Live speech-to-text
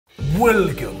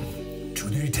Welcome to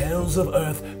the Tales of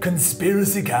Earth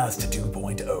Conspiracy Cast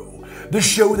 2.0, the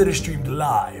show that is streamed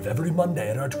live every Monday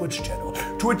at our Twitch channel,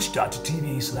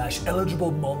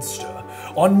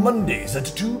 twitch.tv/eligiblemonster, on Mondays at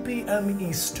 2 p.m.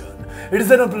 Eastern. It is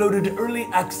then uploaded early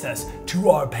access to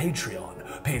our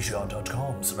Patreon,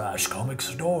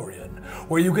 patreon.com/comicstorian,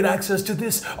 where you get access to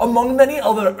this, among many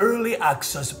other early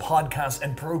access podcasts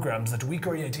and programs that we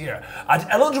create here at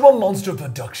Eligible Monster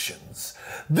Productions.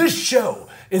 This show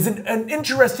is an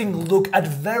interesting look at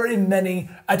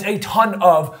a ton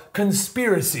of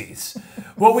conspiracies.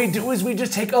 What we do is we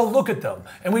just take a look at them,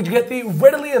 and we get the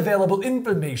readily available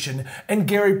information, and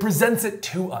Gary presents it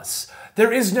to us.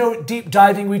 There is no deep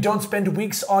diving, we don't spend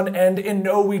weeks on end, and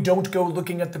no, we don't go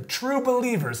looking at the true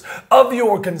believers of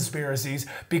your conspiracies,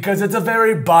 because it's a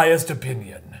very biased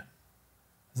opinion.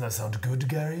 Does that sound good,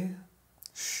 Gary?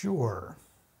 Sure.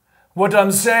 What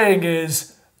I'm saying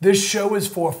is, this show is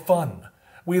for fun.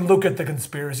 We look at the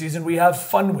conspiracies and we have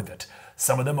fun with it.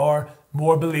 Some of them are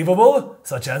more believable,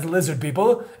 such as lizard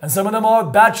people, and some of them are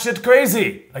batshit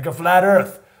crazy, like a flat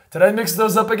earth. Did I mix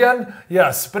those up again?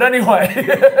 Yes, but anyway.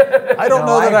 I don't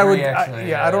know that I would.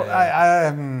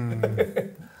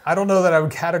 I don't know that I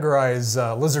would categorize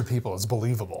lizard people as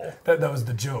believable. That was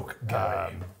the joke,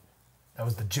 Gary. That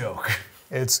was the joke.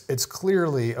 It's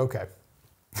clearly okay.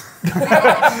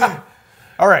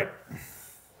 All right.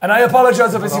 And I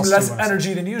apologize if I seem less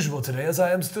energy than usual today, as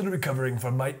I am still recovering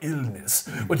from my illness,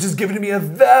 which has given me a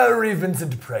very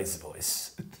Vincent Price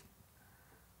voice.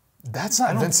 That's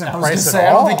not Vincent I was Price gonna at say,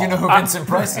 all. I don't think you know who Vincent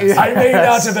Price is. I may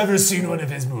not have ever seen one of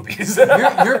his movies.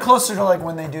 You're closer to like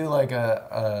when they do like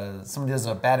somebody does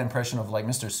a bad impression of like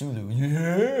Mr. Sulu.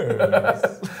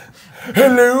 Yes.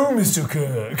 Hello, Mr.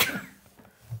 Kirk.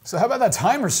 So how about that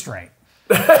time restraint?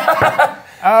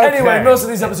 Anyway, most of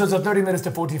these episodes are 30 minutes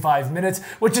to 45 minutes,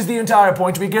 which is the entire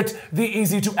point. We get the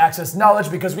easy-to-access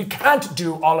knowledge because we can't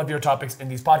do all of your topics in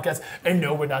these podcasts. And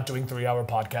no, we're not doing 3-hour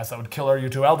podcasts. That would kill our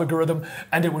YouTube algorithm,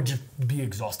 and it would just be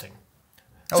exhausting.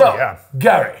 So,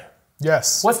 Gary.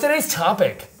 Yes. What's today's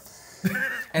topic?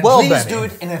 And Well, please Benny. do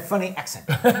it in a funny accent.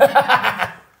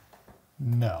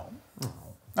 No.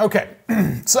 Okay.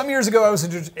 Some years ago, I was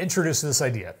introduced to this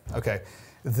idea. Okay,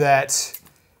 that.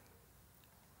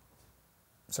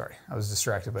 Sorry, I was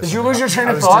distracted by. Did you lose your train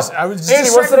of I thought? I was just Andy,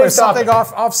 what's distracted by today's something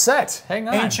topic? offset. Hang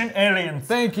on. Ancient aliens.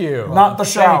 Thank you. Not the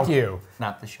show. Thank you.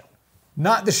 Not the show.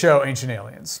 Not the show Ancient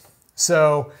Aliens.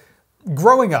 So,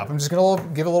 growing up, I'm just going to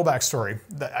give a little backstory.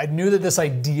 I knew that this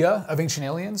idea of Ancient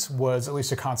Aliens was at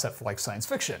least a concept for like science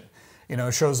fiction. You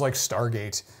know, shows like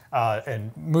Stargate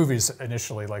and movies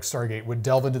initially like Stargate would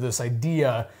delve into this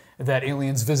idea that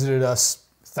aliens visited us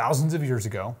thousands of years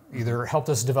ago, either helped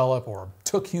us develop or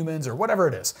took humans or whatever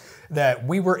it is, that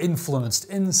we were influenced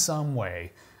in some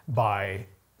way by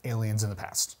aliens in the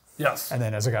past. Yes. And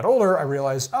then as I got older, I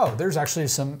realized, oh, there's actually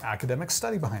some academic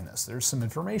study behind this. There's some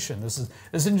information. This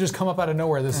didn't just come up out of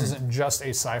nowhere. This isn't just a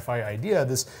sci-fi idea.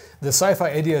 The sci-fi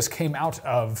ideas came out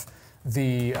of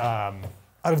the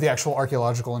actual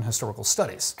archaeological and historical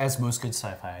studies. As most good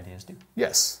sci-fi ideas do.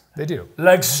 Yes, they do.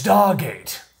 Like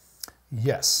Stargate.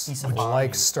 Yes, Piece of like body.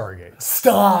 Stargate.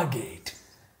 Stargate.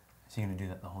 Is he gonna do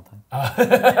that the whole time?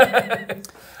 I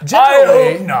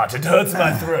Generally, hope not. It hurts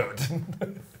my throat.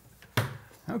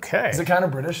 okay. Is it kind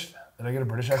of British? Did I get a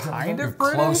British accent? Kind of You're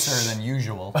British? closer than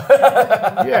usual.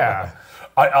 Yeah.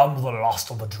 I am the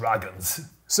last of the dragons.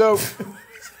 So,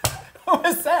 What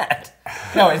was that?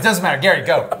 No, it doesn't matter. Gary,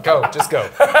 go. Just go.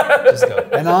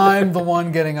 and I'm the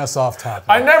one getting us off topic.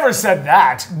 I never said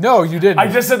that. No, you didn't. I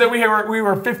just said that we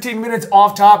were 15 minutes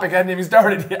off topic. I hadn't even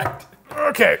started yet.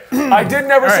 Okay. I did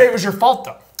never say it was your fault,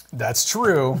 though. That's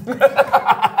true.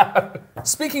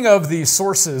 Speaking of the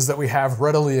sources that we have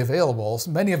readily available,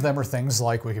 many of them are things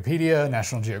like Wikipedia,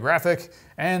 National Geographic,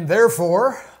 and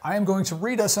therefore, I am going to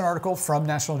read us an article from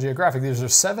National Geographic. These are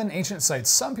 7 ancient sites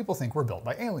some people think were built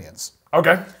by aliens.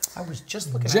 Okay. I was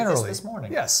just looking at Generally, this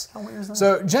morning. yes. How weird is that?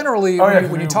 So generally, Oh, yeah,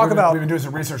 when you talk about we've been doing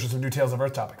some research on some new Tales of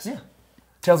Earth topics. Yeah.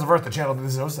 Tales of Earth, the channel that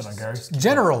this is hosted on, Gary.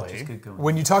 generally, get going.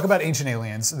 when you talk about ancient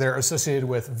aliens, they're associated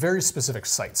with very specific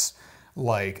sites,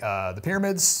 like the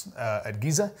pyramids at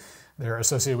Giza. They're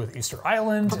associated with Easter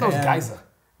Island. I thought that was and- Giza.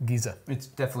 Giza. It's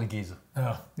definitely Giza.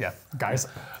 Oh. Yeah, Giza.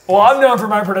 Well, I'm known for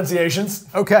my pronunciations.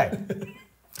 Okay.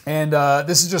 And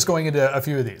this is just going into a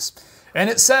few of these. And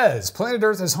it says, planet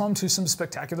Earth is home to some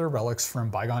spectacular relics from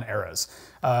bygone eras.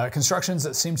 Constructions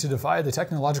that seem to defy the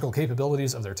technological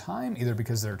capabilities of their time, either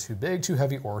because they're too big, too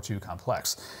heavy, or too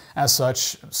complex. As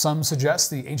such, some suggest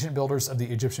the ancient builders of the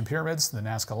Egyptian pyramids, the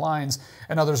Nazca Lines,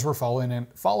 and others were following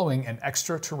an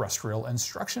extraterrestrial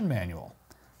instruction manual.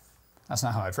 That's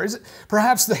not how I'd phrase it.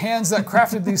 Perhaps the hands that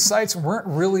crafted these sites weren't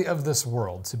really of this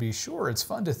world. To be sure, it's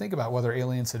fun to think about whether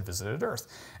aliens had visited Earth.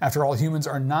 After all, humans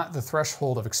are not the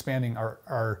threshold of expanding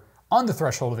are on the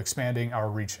threshold of expanding our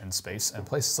reach in space, and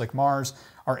places like Mars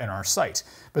are in our sight.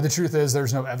 But the truth is,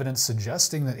 there's no evidence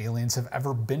suggesting that aliens have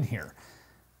ever been here.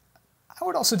 I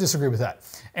would also disagree with that.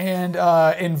 And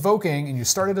invoking, and you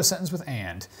started a sentence with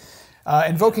 "and,"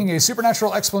 invoking a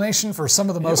supernatural explanation for some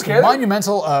of the most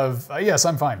monumental of, yes,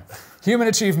 I'm fine, human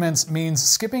achievements means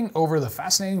skipping over the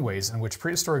fascinating ways in which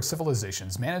prehistoric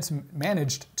civilizations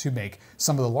managed to make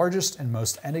some of the largest and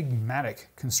most enigmatic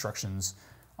constructions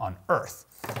on Earth.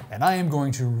 And I am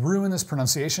going to ruin this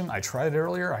pronunciation. I tried it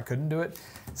earlier. I couldn't do it.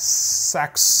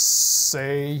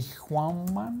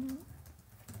 Sacsayhuaman? I'm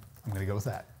going to go with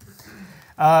that.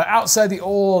 Outside the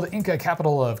old Inca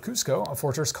capital of Cusco, a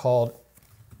fortress called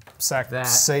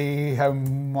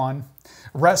Sacsayhuaman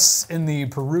rests in the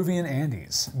Peruvian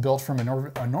Andes, built from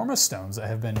enormous stones that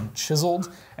have been chiseled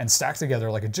and stacked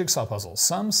together like a jigsaw puzzle.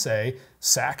 Some say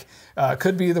Sac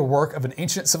could be the work of an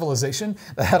ancient civilization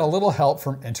that had a little help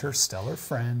from interstellar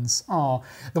friends. Aw.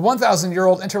 The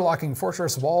 1,000-year-old interlocking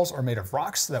fortress walls are made of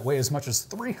rocks that weigh as much as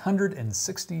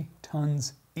 360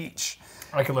 tons each.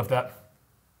 I can lift that.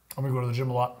 I'm gonna go to the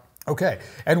gym a lot. Okay,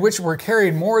 and which were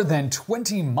carried more than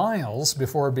 20 miles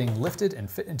before being lifted and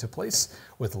fit into place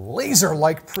with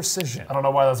laser-like precision. I don't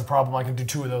know why that's a problem. I can do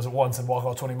 2 of those at once and walk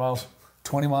out 20 miles.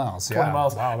 20 miles, yeah. 20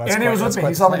 miles. Wow, Andy was with me.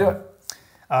 He saw me do it.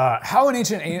 How an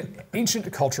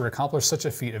ancient culture accomplished such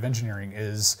a feat of engineering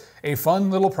is a fun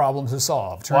little problem to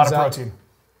solve. A lot of protein.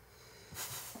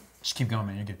 Just keep going,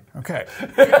 man. You're good. Okay.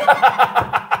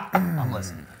 I'm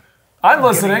listening. I'm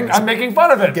listening. I'm making fun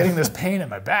of it. Getting this pain in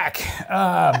my back.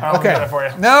 I'll Okay. do that for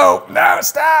you. No,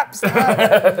 stop.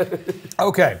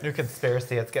 Okay. New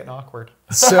conspiracy, it's getting awkward.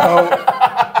 So,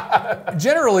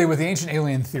 generally with the ancient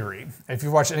alien theory, if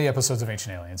you've watched any episodes of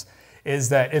Ancient Aliens, is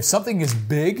that if something is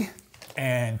big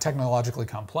and technologically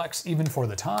complex, even for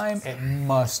the time, it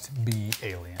must be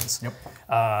aliens. Yep.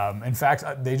 In fact,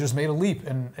 they just made a leap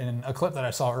in a clip that I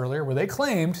saw earlier where they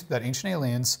claimed that ancient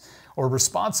aliens were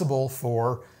responsible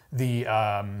for the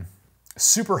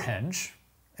Superhenge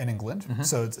in England.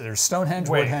 So there's Stonehenge,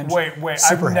 Woodhenge, Wait.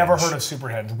 I've never heard of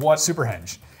Superhenge. What?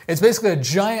 Superhenge. It's basically a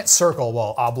giant circle,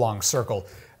 oblong circle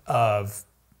of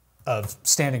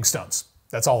standing stones.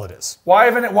 That's all it is. Why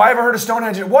haven't I heard of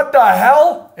Stonehenge? What the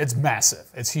hell? It's massive.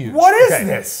 It's huge. What is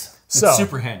this? So, It's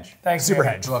Superhenge. Thanks,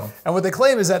 Superhenge. You're welcome. And what they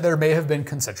claim is that there may have been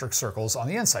concentric circles on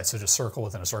the inside, so just circle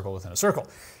within a circle within a circle.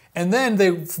 And then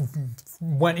they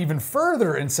went even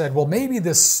further and said, well, maybe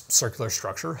this circular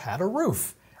structure had a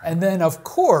roof. And then, of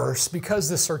course, because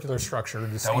this circular structure,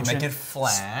 this That would make ancient, it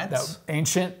flat. that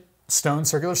ancient stone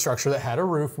circular structure that had a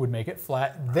roof would make it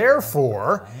flat.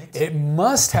 Therefore, it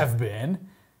must have been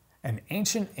an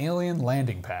ancient alien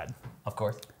landing pad Of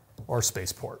course. or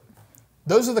spaceport.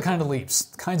 Those are the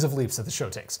kinds of leaps that the show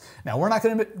takes. Now, we're not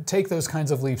going to take those kinds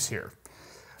of leaps here.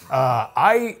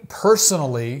 I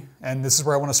personally, and this is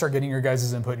where I want to start getting your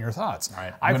guys' input and your thoughts. All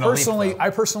right, I I'm gonna leap,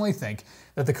 though. personally think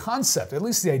that the concept, at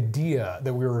least the idea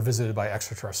that we were visited by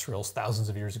extraterrestrials thousands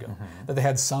of years ago, that they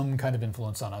had some kind of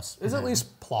influence on us, is at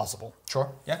least plausible. Sure.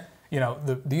 Yeah. You know,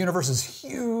 the universe is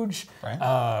huge.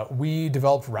 Right. We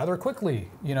developed rather quickly.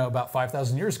 You know, about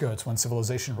 5,000 years ago, it's when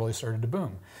civilization really started to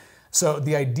boom. So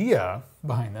the idea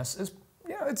behind this is,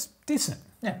 you know, it's decent.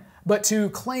 Yeah. But to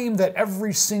claim that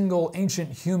every single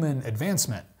ancient human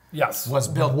advancement Yes. Was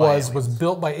built was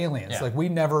built by aliens, Yeah. like we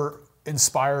never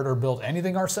inspired or built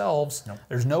anything ourselves. Nope.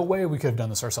 There's no way we could have done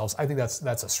this ourselves. I think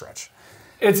that's a stretch.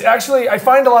 It's actually, I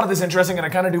find a lot of this interesting, and I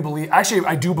kind of do believe, actually,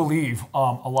 I do believe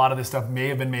a lot of this stuff may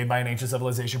have been made by an ancient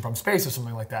civilization from space or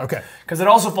something like that. Okay. Because it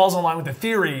also falls in line with the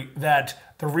theory that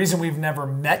the reason we've never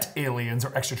met aliens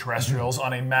or extraterrestrials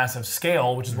on a massive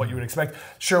scale, which is what you would expect,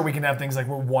 sure, we can have things like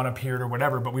where one appeared or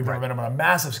whatever, but we've never met them on a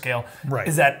massive scale, Right.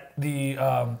 is that the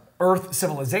Earth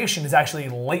civilization is actually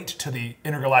late to the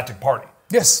intergalactic party.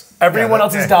 Yes. Everyone Yeah,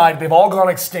 else has died, they've all gone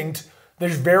extinct,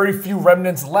 there's very few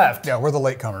remnants left. Yeah, we're the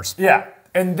latecomers. Yeah,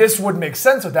 and this would make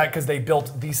sense with that because they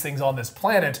built these things on this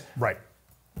planet. Right.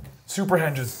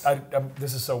 Superhenge is,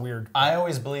 this is so weird. I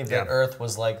always believed that Yeah. Earth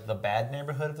was like the bad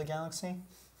neighborhood of the galaxy.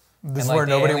 This is And, like, where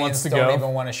the nobody aliens wants to don't go.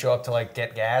 even want to show up to like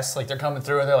get gas. Like they're coming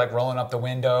through and they're like rolling up the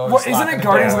windows. Well, isn't locking it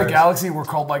Guardians of the doors. Galaxy were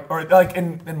called like, or like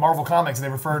in Marvel Comics, they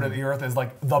refer to the Earth as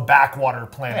like the backwater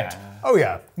planet. Yeah. Oh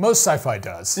yeah, most sci-fi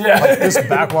does. Yeah. Like this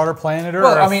backwater planet Earth.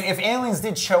 Well, I mean, if aliens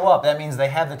did show up, that means they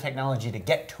have the technology to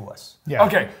get to us. yeah.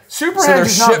 Okay, So Superhenge their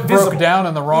is not ship visible. broke down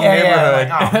in the wrong Yeah, yeah, neighborhood,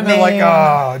 like, oh, and they're like,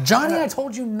 man. "Oh, Johnny, I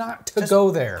told you not to go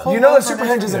there." You know that over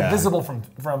Superhenge is Yeah. invisible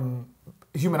from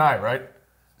human eye, right?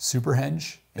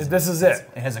 Superhenge This is it.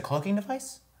 It has a cloaking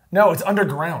device? No, it's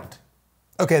underground.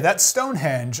 Okay, that's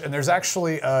Stonehenge, and there's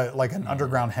actually like an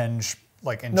underground henge,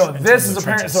 like in No, in this terms is of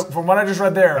apparently, trenches. so from what I just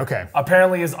read there, Okay.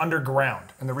 apparently is underground.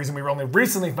 And the reason we only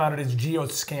recently found it is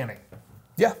geoscanning.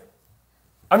 Yeah.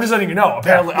 I'm just letting you know.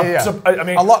 Apparently, yeah. I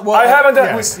mean, A lot- well, I haven't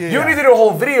done. yes, you yeah. need to do a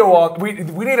whole video on. We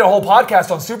need a whole podcast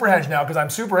on Superhenge now because I'm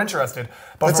super interested.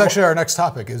 But That's from- actually our next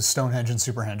topic is Stonehenge and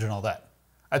Superhenge and all that.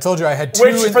 I told you I had two.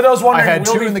 Which, for those wondering, I had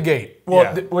will two be- in the gate. Well,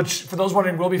 Yeah. which for those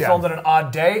wondering will be Yeah. filmed on an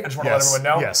odd day. I just want to Yes, let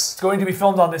everyone know. yes. It's going to be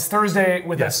filmed on this Thursday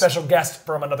with a Yes. special guest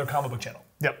from another comic book channel.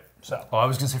 Yep. So Oh, I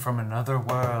was gonna say from another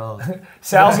world.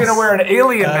 Sal's gonna wear an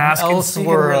alien An mask and speak in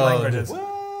weird Elseworld. languages.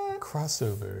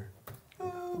 Crossover.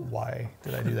 Why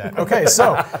did I do that? Okay,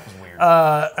 so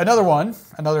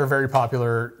another very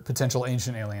popular potential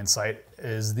ancient alien site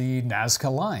is the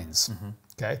Nazca Lines.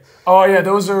 Okay. Oh yeah,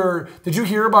 those are. Did you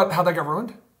hear about how that got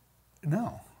ruined?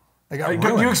 No. They got You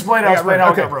ruined. explain. They I'll got explain how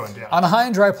ruined. it got ruined. Yeah. On a high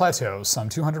and dry plateau, some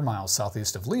 200 miles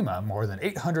southeast of Lima, more than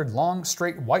 800 long,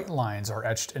 straight white lines are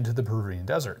etched into the Peruvian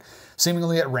desert,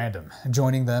 seemingly at random.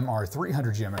 Joining them are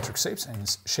 300 geometric shapes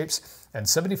and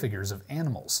 70 figures of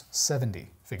animals.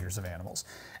 70 figures of animals,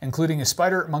 including a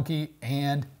spider, monkey,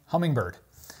 and hummingbird.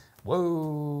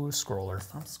 Whoa, scroller.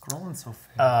 I'm scrolling so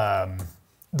fast.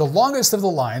 The longest of the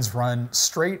lines run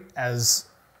straight as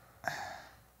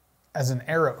an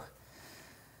arrow.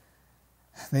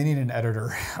 They need an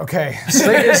editor. Okay,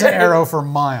 straight as an arrow for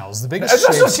miles. The biggest It's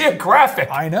also shapes, geographic.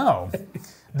 I know.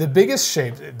 The biggest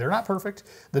shapes, they're not perfect.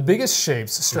 The biggest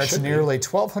shapes stretch nearly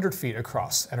 1,200 feet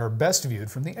across and are best viewed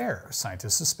from the air.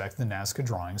 Scientists suspect the Nazca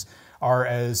drawings are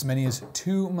as many as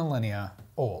 2 millennia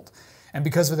old. And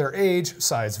because of their age,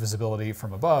 size, visibility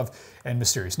from above, and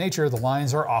mysterious nature, the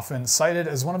lines are often cited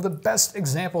as one of the best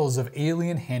examples of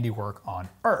alien handiwork on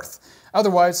Earth.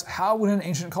 Otherwise, how would an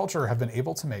ancient culture have been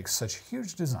able to make such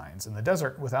huge designs in the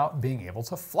desert without being able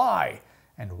to fly?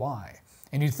 And why?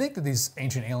 And you'd think that these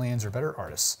ancient aliens are better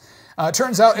artists.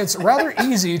 Turns out it's rather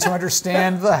easy to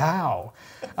understand the how.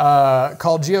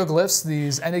 Called geoglyphs,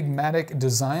 these enigmatic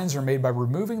designs are made by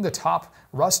removing the top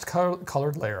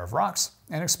rust-colored layer of rocks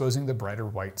and exposing the brighter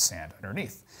white sand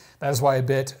underneath. That is why a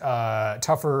bit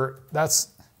tougher, that's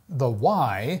the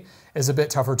why is a bit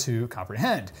tougher to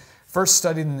comprehend. First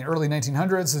studied in the early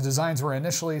 1900s, the designs were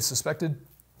initially suspected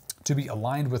to be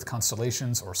aligned with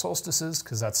constellations or solstices,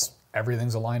 because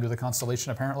everything's aligned with a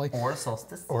constellation apparently. Or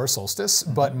solstice. Or solstice,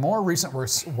 but more recent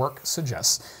work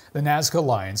suggests the Nazca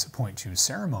Lines point to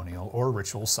ceremonial or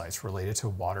ritual sites related to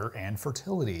water and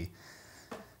fertility.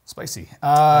 Spicy.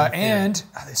 And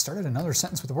they started another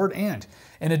sentence with the word and.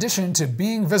 In addition to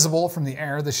being visible from the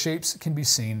air, the shapes can be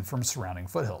seen from surrounding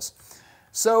foothills.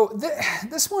 So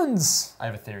this one's, I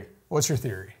have a theory. what's your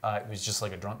theory? It was just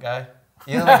like a drunk guy.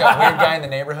 You know, like a weird guy in the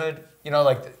neighborhood. You know,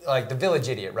 like the village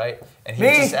idiot, right? And he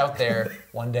was just out there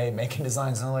one day making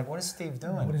designs, and I'm like, "What is Steve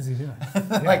doing? What is he doing?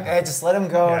 Like, hey, just let him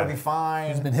go. Yeah. It'll be fine."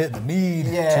 He's been hitting the mead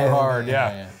Yeah, too hard.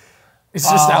 yeah. He's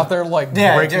just out there like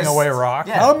yeah, breaking just- away rock.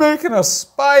 yeah. I'm making a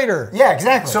spider. Yeah,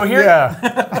 exactly. So here, Yeah.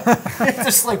 it's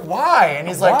just like, why? And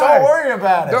he's like, Why? "Don't worry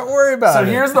about it." Don't worry about So it.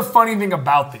 here's the funny thing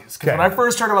about these. Because Okay. when I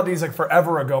first heard about these like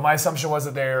forever ago, my assumption was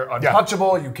that they're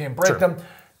untouchable, you can't break Sure. them.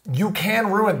 You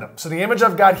can ruin them. So the image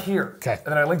I've got here, Okay.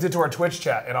 and then I linked it to our Twitch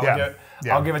chat, and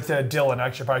I'll give it to Dylan.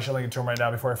 Actually, I probably should link it to him right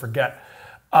now before I forget.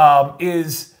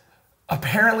 Is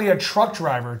apparently a truck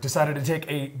driver decided to take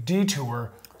a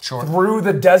detour through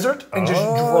the desert and just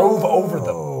drove over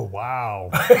them. Oh, wow.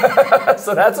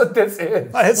 So that's what this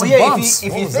is. I hit some Well, yeah, bumps.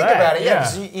 if What you was think that? about it, yeah,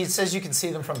 'cause it says you can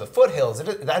see them from the foothills.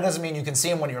 That doesn't mean you can see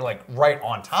them when you're like right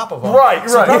on top of them. Right,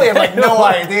 so right. Probably had like no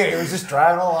idea. He was just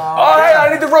driving along. Oh, hey, I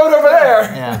need the road over there.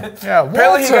 Yeah. Yeah,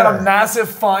 Apparently, he got a Walter. massive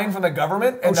fine from the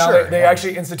government, and now sure, they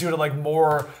actually instituted like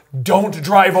more "don't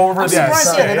drive over." I'm the surprised,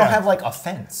 so- yeah, they yeah. don't have like a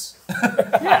fence.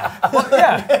 Yeah. Well,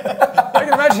 yeah. I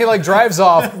can imagine he like drives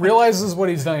off, realizes what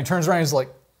he's done. He turns around, he's like,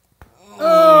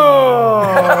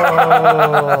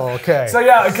 oh, okay. So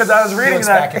yeah, because I was He reading looks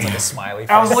back that, at like a smiley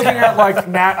face. I was looking at like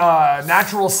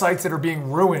natural sites that are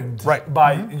being ruined Right.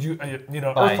 by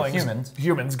By Earthlings,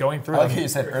 humans. going through I like them. how you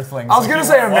said earthlings. I was gonna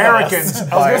say Americans. I was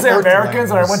By gonna say Americans,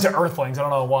 and I went Earthlings. to Earthlings. I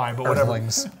don't know why, but whatever.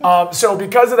 Earthlings. So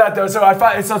because of that, though, so I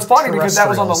find so it's funny because that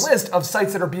was on the Terrestrials. list of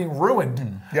sites that are being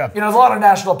ruined. Yeah. There's a lot of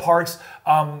national parks.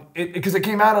 Because it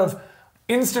came out of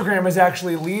Instagram is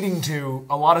actually leading to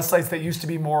a lot of sites that used to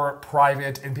be more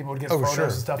private and people would get photos sure.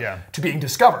 and stuff Yeah. to being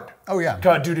discovered. Oh, yeah.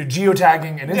 Due to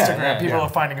geotagging and Instagram, yeah, people yeah. are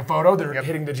finding a photo, they're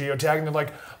hitting the geotag, and they're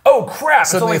like, "Oh crap!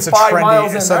 Suddenly it's it's only a 5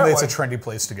 miles in trendy. Suddenly that it's a way." trendy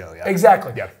place to go. Yeah.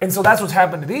 Exactly. Yeah. And so that's what's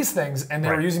happened to these things, and they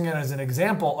were Right. using it as an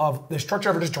example of this truck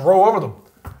driver just drove over them,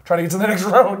 trying to get to the next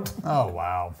road. Oh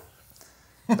wow.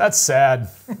 That's sad.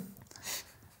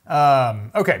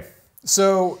 Okay,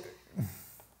 so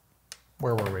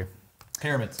where were we?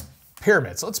 Pyramids.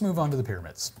 Pyramids. Let's move on to the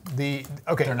pyramids. They're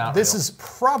not this real. is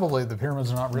probably, the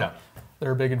pyramids are not real. No.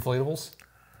 They're big inflatables.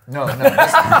 No.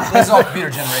 This is all computer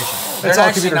generation. It's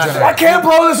all computer generation. I can't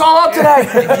blow this all up today.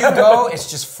 If you go, it's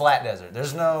just flat desert. They're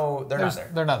not there.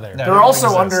 They're not there. They're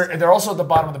also They're also at the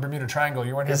bottom of the Bermuda Triangle.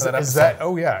 You weren't here for that episode. Is that?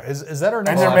 Oh yeah. Is that our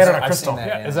next? And they're made out of I've crystal. seen that,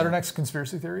 Yeah. Is that our next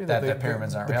conspiracy theory? That the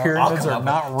pyramids aren't the real? pyramids I'll are come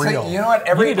not up with- real. You know what?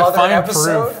 Every need to other find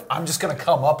episode, proof. I'm just gonna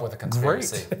come up with a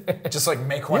conspiracy. Just like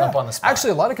make one up on the spot.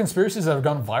 Actually, a lot of conspiracies that have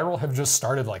gone viral have just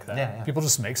started like that. Yeah. People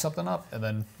just make something up, and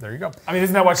then there you go. I mean,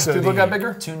 isn't that why So Cthulhu the- got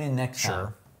bigger? tune in next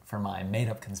time for my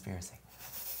made-up conspiracy.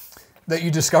 That you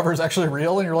discover is actually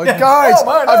real, and you're like, guys, Oh,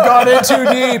 my I've gone in too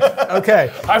deep. Okay,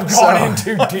 I've gone in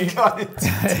too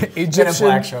deep. Egyptian,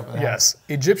 Black show up in the yes,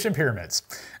 Egyptian pyramids.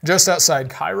 Just outside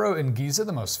Cairo and Giza,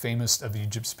 the most famous of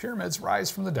Egypt's pyramids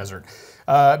rise from the desert.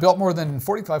 Built more than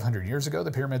 4,500 years ago,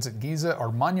 the pyramids at Giza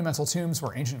are monumental tombs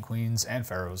where ancient queens and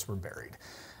pharaohs were buried.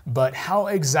 But how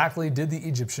exactly did the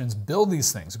Egyptians build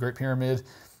these things? The Great Pyramid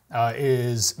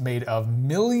is made of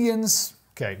millions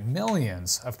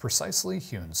of precisely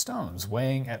hewn stones,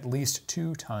 weighing at least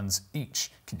 2 tons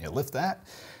each. Can you lift that?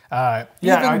 Yeah,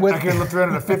 I could lift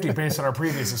 350 based on our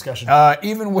previous discussion.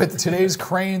 Even with today's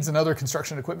cranes and other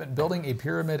construction equipment, building a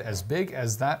pyramid as big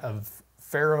as that of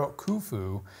Pharaoh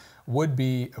Khufu would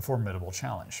be a formidable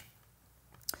challenge.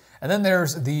 And then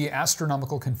there's the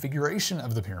astronomical configuration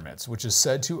of the pyramids, which is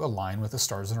said to align with the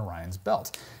stars in Orion's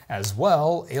belt. As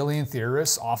well, alien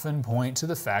theorists often point to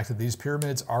the fact that these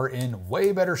pyramids are in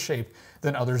way better shape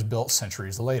than others built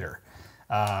centuries later.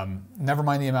 Never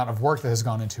mind the amount of work that has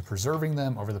gone into preserving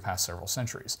them over the past several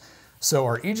centuries. So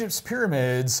are Egypt's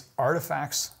pyramids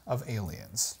artifacts of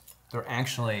aliens? They're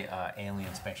actually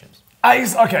alien spaceships.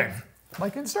 Okay.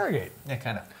 Like in Stargate. Yeah,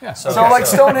 kind of. Yeah. So like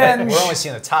Stonehenge. We're only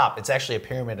seeing the top. It's actually a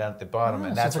pyramid down at the bottom,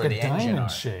 and so that's it's where like the a engine diamond are.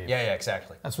 shape. Yeah,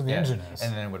 exactly. That's where the engine is.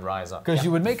 And then it would rise up. Because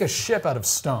you would make a ship out of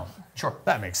stone. Sure.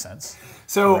 That makes sense.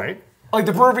 So, Right. like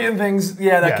the Peruvian things,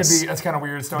 yeah, that Yes. could be, that's kind of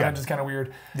weird. Stonehenge Yeah. is kind of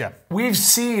weird. Yeah. We've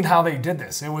seen how they did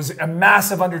this. It was a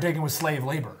massive undertaking with slave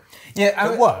labor.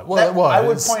 Yeah, It was. Well, it was. I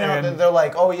would point out and- that they're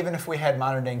like, oh, even if we had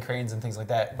modern day cranes and things like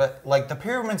that, but like the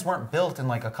pyramids weren't built in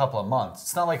like a couple of months.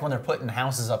 It's not like when they're putting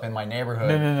houses up in my neighborhood.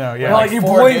 No, yeah. Well, like you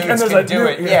 4 blink dudes and there's can a do new-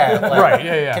 it. Yeah, like, Right,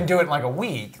 yeah. Can do it in like a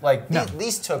week. Like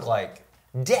these took like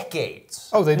decades.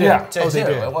 Oh, they did. Yeah. to Oh, they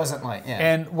do. did. It wasn't like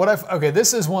And what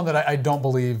this is one that I don't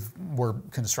believe were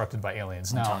constructed by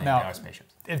aliens. Now,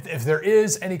 spaceships. if there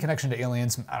is any connection to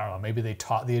aliens, I don't know, maybe they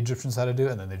taught the Egyptians how to do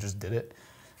it and then they just did it.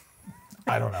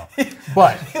 I don't know.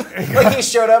 But Like he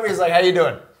showed up, he was like, "How you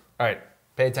doing? All right,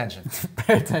 pay attention.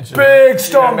 pay attention. Big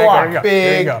stone There you block. go.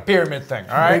 There you Big go. pyramid thing.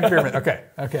 All right, Big pyramid.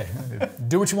 Okay.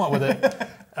 Do what you want with it.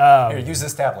 here, use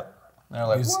this tablet." And they're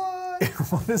like, Use- "What?"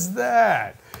 What is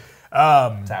that?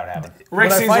 That's how it happened. Rick What I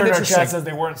Caesar find in our interesting- chat says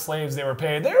they weren't slaves, they were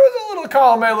paid. There was a little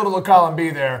column A, a little column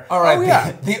B there. All right,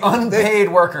 yeah. the unpaid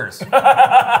workers.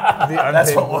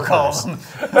 That's what we'll call them.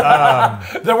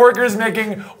 The workers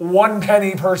making 1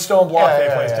 penny per stone block they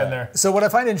placed in there. So what I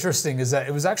find interesting is that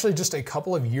it was actually just a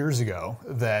couple of years ago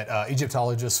that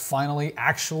Egyptologists finally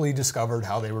actually discovered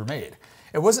how they were made.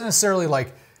 It wasn't necessarily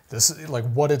like this, like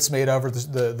what it's made of or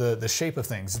the shape of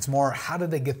things. It's more how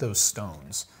did they get those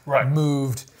stones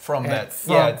moved From and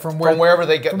that, from wherever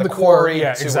they get from the quarry to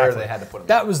exactly. where they had to put them.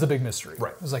 That was the big mystery.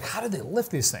 Right. It was like how did they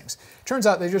lift these things? Turns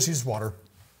out they just used water.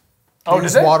 Oh, They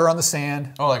used did they? water on the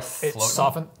sand. Oh, like It floating?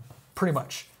 softened, pretty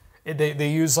much. They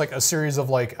use like a series of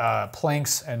like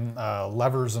planks and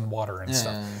levers and water and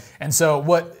stuff. And so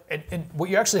what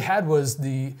you actually had was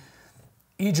the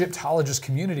Egyptologist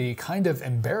community kind of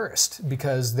embarrassed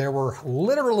because there were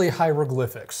literally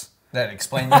hieroglyphics That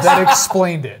explained this. that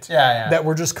explained it. Yeah. That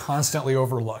were just constantly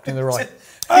overlooked, and they were like,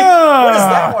 What does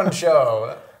that one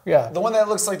show? Yeah. The one that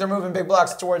looks like they're moving big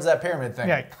blocks towards that pyramid thing.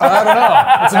 "Yeah, I don't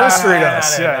know. It's a mystery to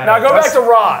us." Yeah. Now go back to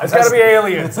Ra. It's got to be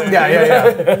aliens.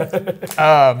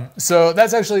 Yeah. So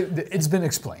that's actually, it's been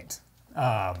explained.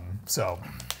 So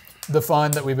the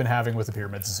fun that we've been having with the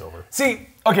pyramids is over. See,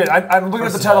 okay, I'm looking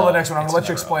at the First of title of all, the next one. I'm going to let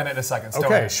you it's explain it in a second. Okay,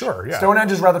 Stonehenge. sure, yeah.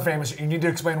 Stonehenge is rather famous. You need to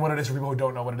explain what it is for people who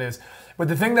don't know what it is. But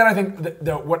the thing that I think,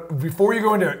 before you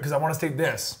go into it, because I want to state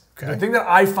this, the thing that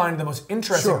I find the most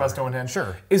interesting Sure, about Stonehenge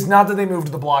sure. is not that they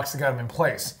moved the blocks that got them in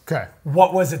place. Okay.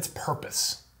 What was its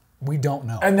purpose? We don't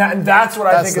know. And that's what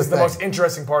I That's think the is the thing. most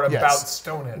interesting part about Yes.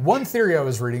 Stonehenge. One theory I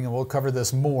was reading, and we'll cover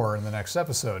this more in the next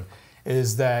episode,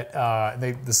 is that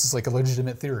this is like a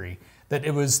legitimate theory, that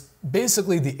it was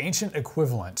basically the ancient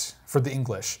equivalent for the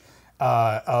English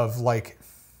of like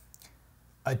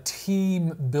a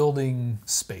team building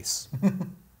space.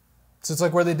 So it's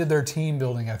like where they did their team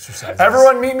building exercises.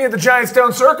 Everyone meet me at the giant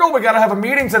stone circle. We got to have a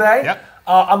meeting today. Yep.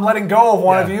 I'm letting go of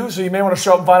one of you, so you may want to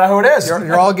show up and find out who it is.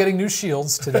 You're all getting new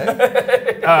shields today.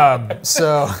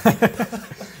 So,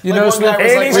 you know,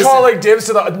 and he's calling dibs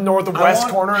to the northwest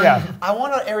corner. Yeah. I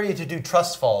want an area to do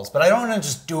trust falls, but I don't want to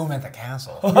just do them at the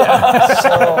castle.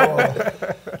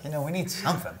 So, we need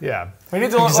something. Yeah. We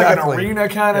need to look like an arena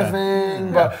kind of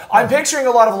thing. But I'm picturing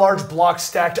a lot of large blocks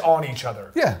stacked on each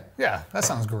other. Yeah, that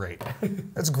sounds great.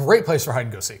 That's a great place for hide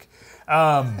and go seek.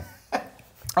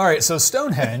 All right, so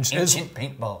Stonehenge is Ancient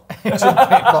paintball.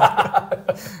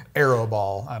 arrow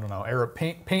ball. I don't know,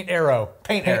 paint arrow.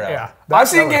 Paint arrow. Yeah, I've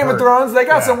seen Game of Thrones. They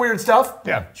got some weird stuff.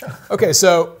 Yeah. Sure. Okay,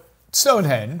 so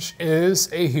Stonehenge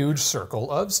is a huge circle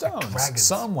of stones,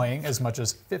 some weighing as much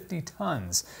as 50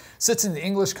 tons. Sits in the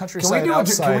English countryside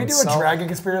outside. Can we do a dragon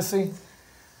conspiracy?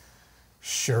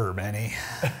 Sure, Benny.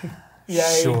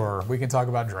 Yay. Sure, we can talk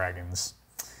about dragons.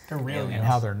 They're real. And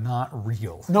how they're not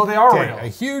real. No, they are Okay, real. a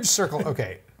huge circle,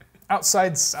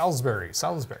 outside Salisbury,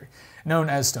 known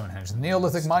as Stonehenge. The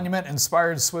Neolithic monument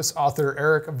inspired Swiss author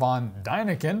Erich von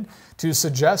Däniken to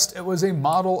suggest it was a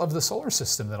model of the solar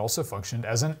system that also functioned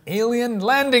as an alien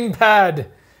landing pad.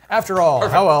 After all,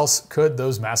 how else could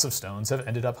those massive stones have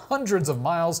ended up hundreds of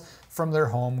miles from their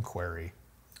home quarry?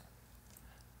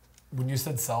 When you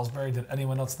said Salisbury, did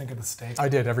anyone else think of the steak? I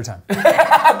did every time.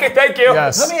 Okay, thank you.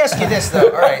 Yes. Let me ask you this, though.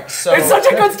 All right, so... It's such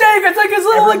a good steak. It's like his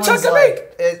little chunk of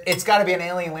meat. It's got to be an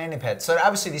alien landing pad. So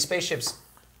obviously these spaceships,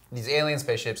 these alien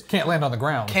spaceships, Can't land on the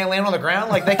ground. can't land on the ground.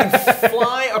 Like, they can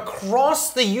fly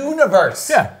across the universe.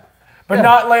 Yeah. But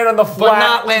not land on the flat But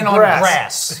not land on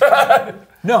grass.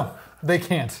 No, they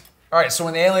can't. All right, so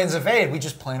when the aliens invade, we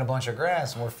just plant a bunch of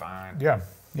grass and we're fine. Yeah.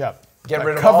 Get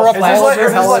rid of cover all up flat all of their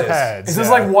surfaces. helipads. Is this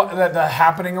like what the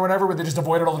happening or whatever, where they just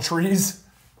avoided all the trees?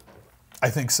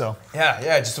 I think so.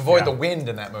 Yeah, just avoid the wind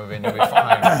in that movie and you'll be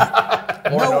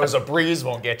fine. Lord knows a breeze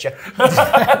won't get you.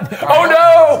 Oh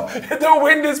no! The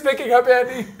wind is picking up,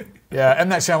 Andy. Yeah, M.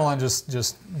 Night Shyamalan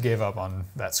just gave up on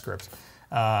that script.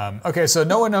 Okay, so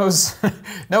no one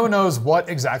knows what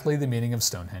exactly the meaning of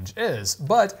Stonehenge is,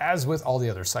 but as with all the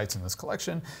other sites in this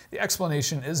collection, the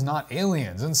explanation is not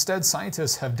aliens. Instead,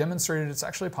 scientists have demonstrated it's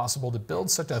actually possible to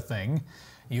build such a thing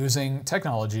using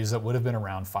technologies that would have been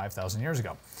around 5,000 years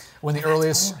ago, when the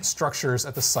earliest structures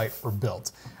at the site were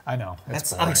built. I know, it's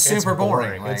That's boring. like super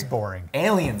boring. It's like, boring.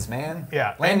 Aliens, man.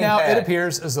 Yeah, and Landing now pad. it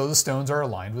appears as though the stones are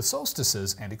aligned with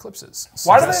solstices and eclipses.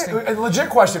 Why do suggesting- they? A legit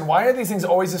question. Why are these things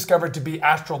always discovered to be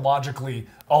astrologically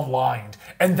aligned?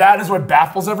 And that is what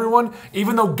baffles everyone.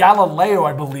 Even though Galileo,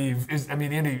 I believe, is. I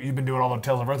mean, Andy, you've been doing all the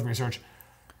Tales of Earth research.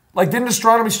 Like, didn't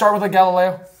astronomy start with like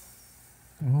Galileo?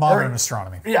 Modern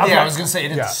astronomy. Yeah, I was going to say, it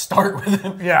didn't start with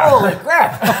him. Yeah. Holy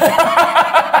crap.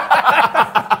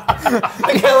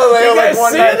 Galileo, You guys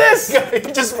see this?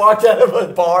 He just walked out of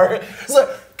a bar. He's like,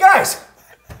 guys,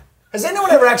 has anyone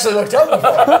ever actually looked up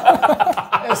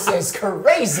before? This is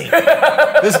crazy.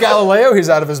 This Galileo, he's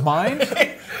out of his mind.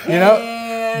 You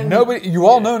know, nobody. You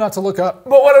all know not to look up.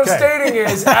 But what I'm stating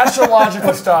is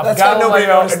astrological stuff. That's how nobody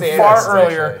Galileo noticed and the far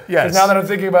aliens, earlier. actually. Yes. Because now that I'm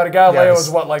thinking about it, Galileo Yes. is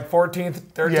what, like 14th,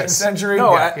 13th Yes. century?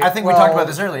 No, Yeah. I think we talked about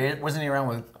this earlier. Wasn't he around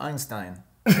with Einstein?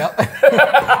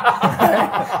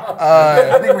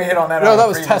 I think we hit on that. No, on that the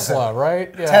was previous Tesla,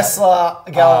 right? Yeah. Tesla,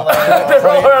 Galileo. They're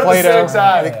all around the Plato. same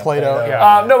time. I think Plato.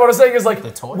 Yeah. No, what I'm saying is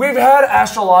like toy? we've had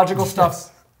astrological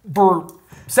stuff for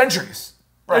centuries.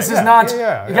 This is yeah, not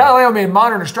yeah. Galileo made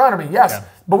modern astronomy, yes,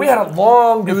 but we had it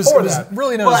long It was before that.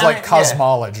 really known Well, as I like mean, yeah.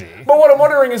 cosmology. But what I'm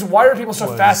wondering is why are people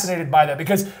so fascinated by that?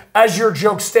 Because as your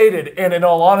joke stated, and in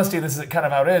all honesty, this is kind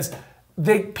of how it is.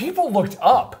 People looked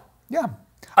up. Yeah.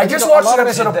 I just watched lot an of it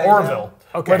episode of did, Orville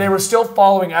Okay. where they were still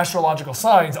following astrological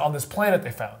signs on this planet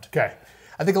they found. Okay.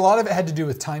 I think a lot of it had to do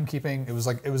with timekeeping. It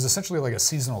was essentially like a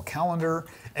seasonal calendar.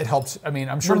 It helped. I mean,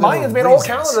 I'm sure The there were Mayans made a whole reasons.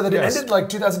 calendar that Yes. ended like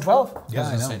 2012. Yeah,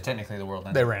 I know. So technically the world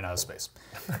ended. They ran out of space.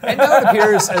 And now it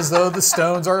appears as though the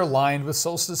stones are aligned with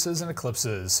solstices and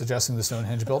eclipses, suggesting the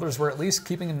Stonehenge builders were at least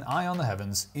keeping an eye on the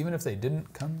heavens, even if they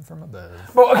didn't come from above.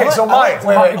 Well, okay, so Mayans.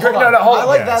 Wait, hold on. hold I on.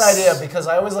 like Yes. that idea because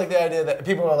I always like the idea that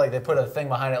people are like, they put a thing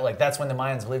behind it, like that's when the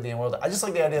Mayans believed in the world. I just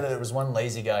like the idea that there was one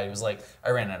lazy guy who was like,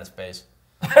 I ran out of space.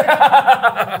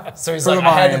 So he's For like, the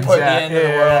I had to Mayans, put yeah, the end of the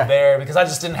yeah, world yeah. there because I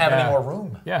just didn't have Yeah. any more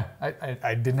room. Yeah,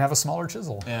 I didn't have a smaller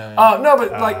chisel. No,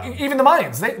 but like even the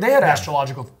Mayans, they had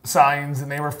astrological signs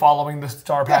and they were following the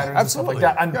star patterns and stuff like absolutely.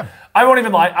 that. And Yeah. I won't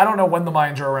even lie, I don't know when the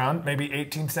Mayans are around. Maybe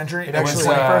 18th century, maybe was,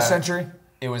 21st century.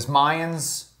 It was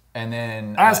Mayans and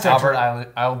then Aztec.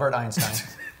 Albert Einstein.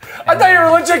 I thought you were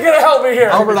legit gonna help me here.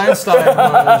 Albert Einstein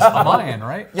was a Mayan,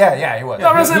 right? Yeah, he was.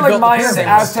 I'm just saying, He like built the Mayans,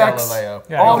 pyramids. Aztecs, Galileo.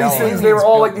 Yeah, all these Galileo. things. They were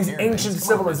all like these Pyramids. ancient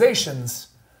civilizations.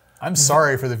 I'm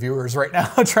sorry for the viewers right now,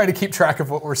 trying to keep track of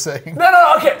what we're saying.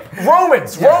 No, okay.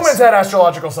 Romans had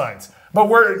astrological signs, but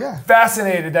we're Yeah.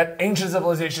 fascinated that ancient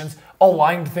civilizations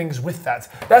aligned things with that.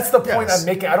 That's the point Yes. I'm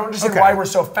making. I don't understand Okay. why we're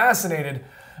so fascinated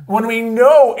when we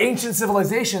know ancient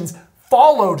civilizations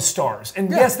followed stars,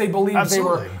 and yes, they believed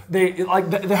absolutely. they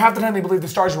half the time they believed the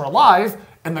stars were alive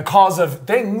and the cause of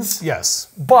things. Yes,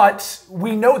 But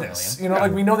we know this,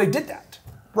 like we know they did that.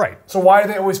 right. So why are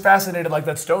they always fascinated like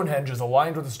that Stonehenge is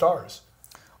aligned with the stars?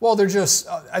 Well, they're just,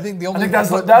 I think the only I think that's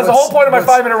the whole point of my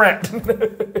 5-minute rant.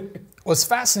 What's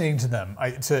fascinating to them,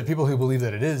 to people who believe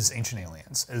that it is ancient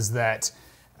aliens, is that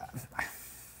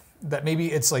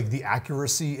maybe it's like the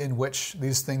accuracy in which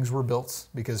these things were built,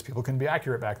 because people couldn't be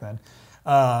accurate back then.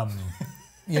 And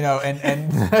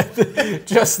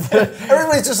just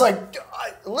Everybody's just like,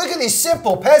 look at these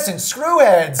simple peasant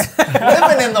screwheads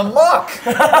living in the muck.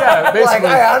 yeah, Like, basically,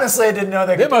 I honestly didn't know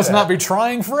they could they must do not that. be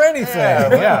trying for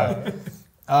anything. Yeah.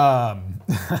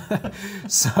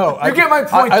 So You get my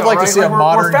point, I'd though, like right? to see a Like, we're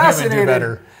modern human do fascinated.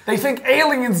 better. They think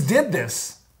aliens did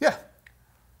this, Yeah.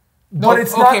 but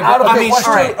it's not okay, out of but I the mean,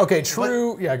 question. all right. Okay,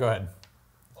 true. Yeah, go ahead.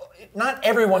 Not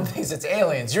everyone thinks it's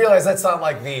aliens. You realize that's not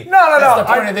like the No, that's the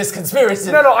point I- of this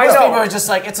conspiracy. No, I Most know. people are just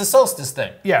like, it's a solstice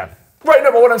thing. Yeah. Right,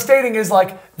 no, but what I'm stating is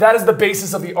like, that is the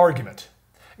basis of the argument.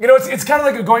 It's kind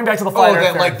of like going back to the flat earth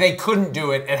that theory. like they couldn't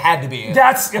do it. It had to be aliens.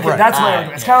 That's my Right.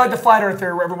 argument. It's Yeah. kind of like the flat earth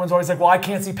theory where everyone's always like, well, I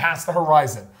can't see past the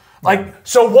horizon. Like,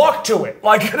 so walk to it.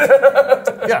 Like,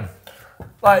 Yeah.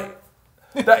 like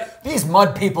that, These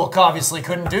mud people obviously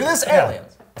couldn't do this.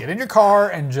 Aliens. Get in your car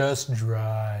and just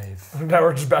drive. now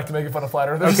we're just back to making fun of flat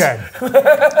earthers. Okay.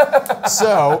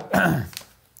 So, Do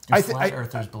thi- flat I-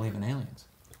 earthers believe in aliens?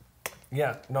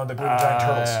 Yeah, no, they believe in giant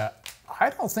turtles. I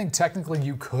don't think technically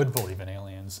you could believe in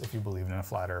aliens if you believed in a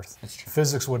flat Earth. That's true.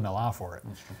 Physics wouldn't allow for it.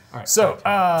 That's true. All right. So,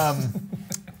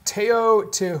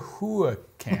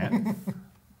 Teotihuacan.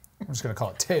 I'm just going to call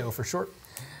it Teo for short.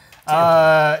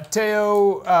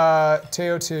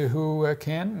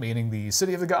 Teotihuacan, meaning the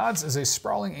city of the gods, is a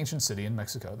sprawling ancient city in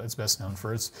Mexico that's best known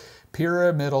for its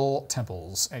pyramidal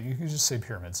temples, and you can just say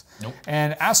pyramids, Nope.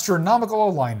 and astronomical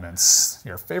alignments.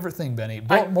 Your favorite thing, Benny.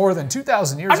 Built more than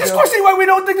 2,000 years I'm just ago. questioning why we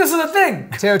don't think this is a thing.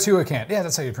 Teotihuacan, yeah,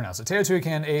 that's how you pronounce it.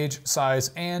 Teotihuacan, age,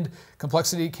 size, and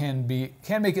complexity can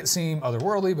make it seem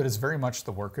otherworldly, but it's very much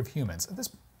the work of humans. And this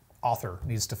author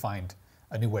needs to find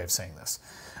a new way of saying this.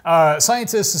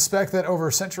 Scientists suspect that over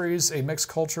centuries, a mix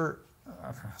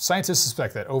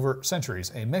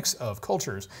of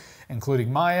cultures,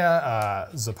 including Maya,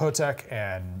 Zapotec,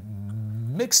 and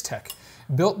Mixtec,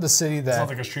 built the city that Sounds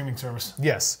like a streaming service.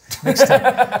 Yes, Mixtec,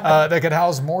 that could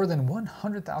house more than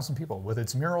 100,000 people with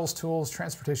its murals, tools,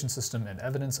 transportation system, and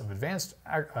evidence of advanced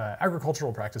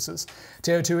agricultural practices.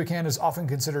 Teotihuacan is often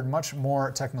considered much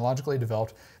more technologically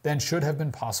developed than should have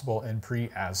been possible in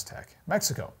pre-Aztec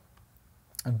Mexico.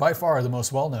 And by far the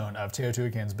most well-known of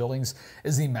Teotihuacan's buildings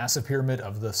is the massive Pyramid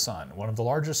of the Sun, one of the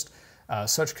largest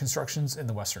such constructions in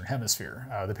the Western Hemisphere.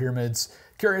 The pyramid's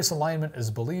curious alignment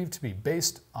is believed to be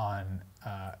based on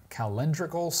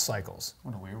calendrical cycles.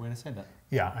 What a weird way to say that.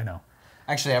 Yeah, I know.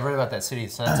 Actually, I've read about that city.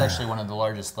 So that's actually one of the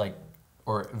largest,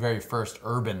 or very first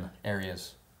urban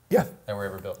areas Yeah, that were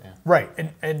ever built. Yeah. right.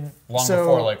 And Long so,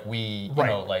 before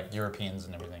Right. like Europeans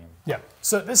and everything. yeah.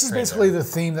 So this is Crazy. basically the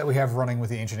theme that we have running with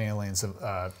the ancient aliens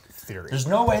theory. There's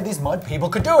no way these mud people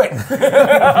could do it.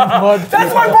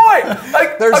 That's my point.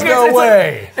 Like, There's no it's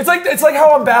way. Like, it's like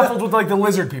how I'm baffled with like the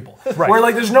lizard people, Right. where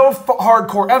like there's no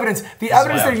hardcore evidence. The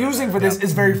evidence why I they're was using for this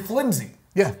is very flimsy.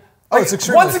 Yeah. Oh, Like, it's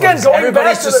extremely once again, flimsy. going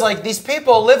Everybody's back to just the- like, these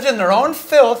people lived in their own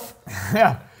filth.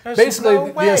 Yeah. There's Basically, no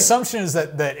the way. assumption is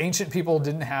that They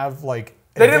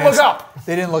didn't advanced- look up.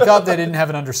 They didn't look up. They didn't have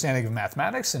an understanding of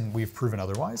mathematics, and we've proven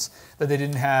otherwise. That they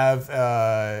didn't have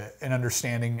an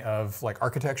understanding of like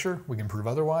architecture. We can prove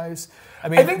otherwise. I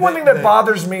mean, I think one thing that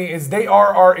bothers me is they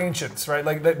are our ancients, right?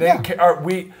 Like they Yeah. are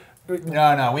we.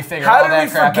 No, we figured How all did that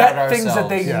we crap out forget things that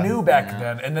they ourselves. knew back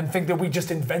then, and then think that we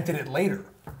just invented it later?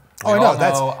 Oh, We no, all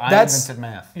that's know I that's invented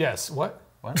math. yes. What?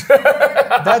 What?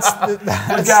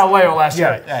 With Galileo last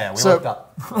year. Yeah, we So- looked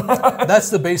up. That's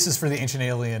the basis for the ancient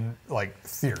alien like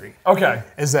theory. Okay.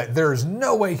 Is that there is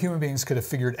no way human beings could have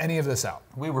figured any of this out.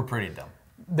 We were pretty dumb.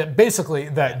 That basically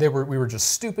that we were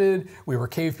just stupid. We were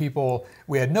cave people.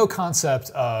 We had no concept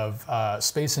of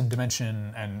space and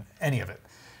dimension and any of it.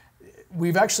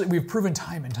 We've proven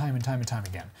time and time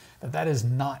again that is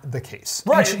not the case.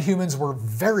 Right. Ancient humans were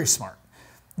very smart,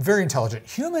 very intelligent.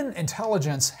 Human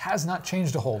intelligence has not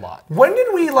changed a whole lot. When did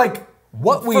we like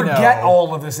What we know... Forget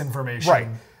all of this information. Right.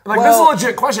 Like, Well, this is a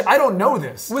legit question. I don't know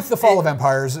this. With the fall of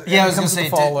empires... Yeah, I was it gonna comes with say,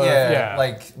 the fall of, yeah,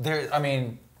 like there. I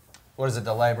mean, what is it?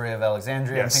 The Library of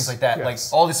Alexandria and Yes, things like that.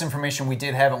 yes. Like all this information we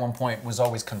did have at one point was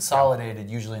always consolidated,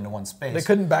 usually into one space. They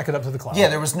couldn't back it up to the cloud. Yeah,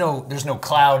 there's no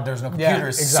cloud, there's no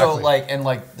computers. exactly. So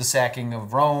like the sacking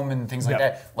of Rome and things like Yep.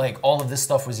 that, like all of this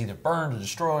stuff was either burned or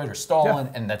destroyed or stolen,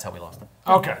 and that's how we lost it.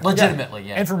 Okay. Legitimately,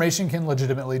 yeah. Information can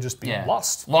legitimately just be Yeah.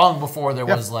 lost. Long before there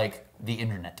Yep. was like the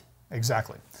internet.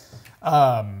 Exactly.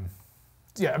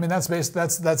 Yeah, I mean that's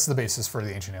the basis for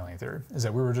the ancient alien theory, is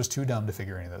that we were just too dumb to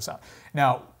figure any of this out.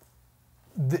 Now,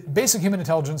 the basic human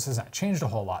intelligence has not changed a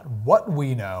whole lot. What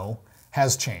we know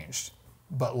has changed,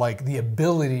 but like the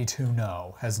ability to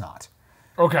know has not.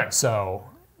 Okay. So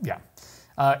yeah,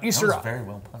 Easter. That was very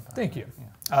well put. Thank you.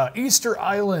 Easter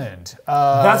Island.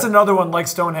 That's another one like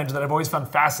Stonehenge that I've always found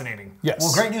fascinating. Yes.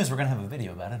 Well, great news. We're gonna have a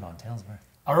video about it on Tales of Earth.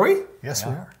 Are we? Yes,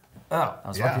 we are. Oh. I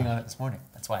was Yeah. working on it this morning.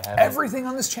 That's why I have Everything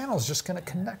on this channel is just going to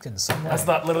connect in some way. That's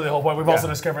not literally the whole point. We've also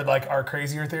discovered like our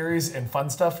crazier theories and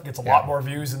fun stuff gets a lot more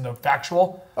views than the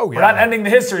factual. Oh, We're yeah. not ending the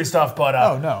history stuff, but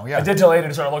Oh, no, yeah. I did tell Aiden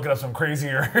to start looking up some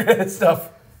crazier stuff.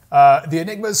 The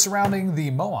enigmas surrounding the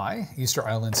Moai, Easter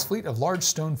Island's fleet of large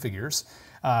stone figures,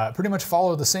 pretty much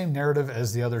follow the same narrative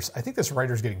as the others. I think this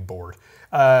writer's getting bored.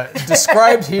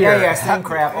 Described here. same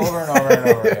crap over and over and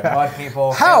over again. Mud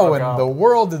people. How in the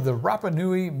world did the Rapa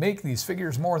Nui make these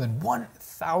figures more than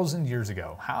 1,000 years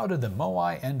ago? How did the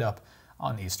Moai end up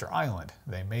on Easter Island?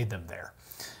 They made them there.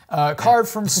 Carved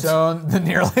from stone, the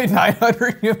nearly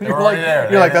 900 human. You're already there.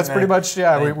 You're like, They- that's pretty much,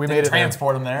 yeah, we They made it there.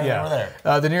 transport them there. Yeah. They were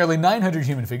there. The nearly 900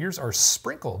 human figures are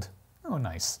sprinkled, oh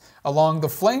nice, along the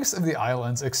flanks of the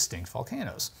island's extinct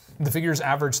volcanoes. The figures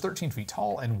average 13 feet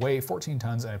tall and weigh 14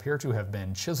 tons and appear to have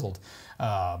been chiseled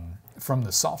from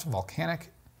the soft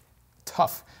volcanic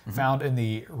tuff found in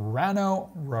the Rano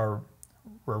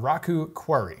Raraku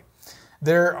quarry.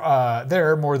 There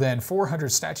are more than 400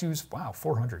 statues. Wow,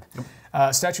 400.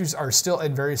 Statues are still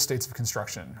in various states of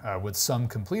construction, with some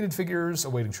completed figures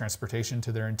awaiting transportation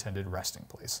to their intended resting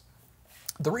place.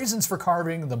 The reasons for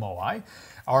carving the Moai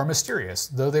are mysterious,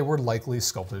 though they were likely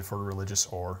sculpted for religious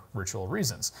or ritual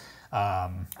reasons.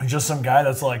 Just some guy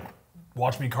that's like,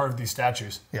 watch me carve these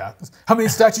statues. Yeah. How many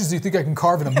statues do you think I can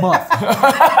carve in a month?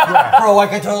 Bro, I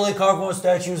can totally carve more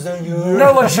statues than you.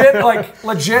 No, legit,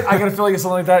 I gotta feel like it's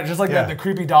something like that. Just like Yeah. the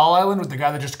creepy doll island with the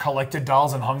guy that just collected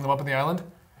dolls and hung them up on the island.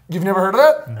 You've never heard of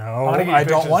that? No, I'm gonna get you I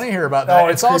don't pictures. want to hear about No, that.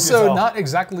 it's It's creepy as also hell. not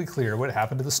exactly clear what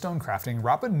happened to the stone crafting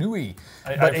Rapa Nui,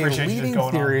 I but a appreciate you just leading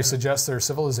going theory on. suggests their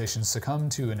civilization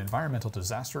succumbed to an environmental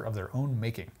disaster of their own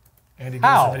making. Andy, give us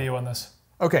How? a video on this.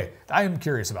 Okay, I am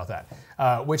curious about that,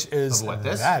 which is Of what,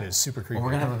 this? that is super creepy. Well,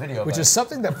 we're gonna have a video which about is it.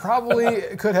 something that probably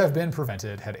could have been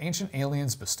prevented had ancient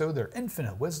aliens bestowed their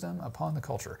infinite wisdom upon the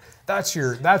culture. That's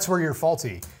where you're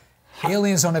faulty.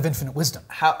 Aliens don't have infinite wisdom.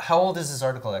 How old is this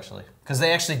article actually? Because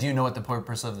they actually do know what the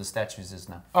purpose of the statues is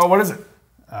now. Oh, what is it?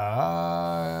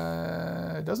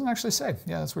 It doesn't actually say.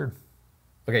 Yeah, that's weird.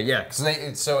 Okay, yeah.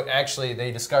 So actually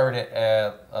they discovered it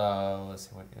at let's see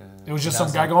what. It was just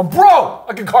some guy going, bro,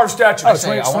 I can carve statues.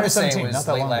 Oh, I want to say it 2017, was not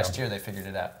that late long last ago. year they figured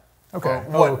it out. Okay. Or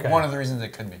Oh, okay. One of the reasons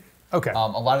it could be. Okay. A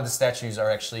lot of the statues are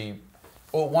actually,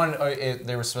 well,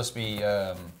 they were supposed to be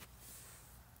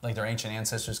like their ancient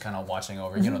ancestors kind of watching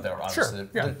over. You know, they were obviously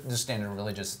yeah. the standard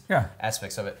religious Yeah.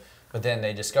 aspects of it. But then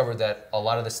they discovered that a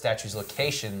lot of the statues'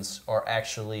 locations are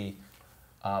actually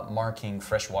marking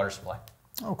fresh water supply.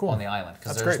 Oh, cool. On the island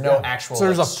because That's there's great, no yeah. actual. So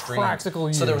there's like, a stream. practical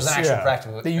use. So there was an actual yeah,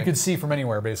 practical that you could see from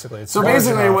anywhere, basically. It's So large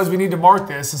basically, it enough. was we need to mark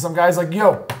this, and some guy's like,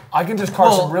 "Yo, I can just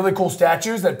carve Well- some really cool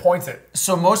statues that points it."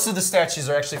 So most of the statues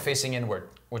are actually facing inward,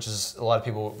 which is a lot of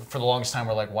people for the longest time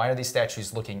were like, why are these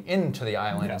statues looking into the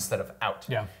island instead of out?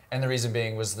 Yeah. And the reason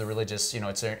being was the religious,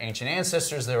 it's their ancient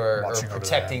ancestors that were Watching over the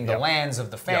protecting land. the Yep. lands of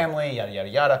the family, yada, yada,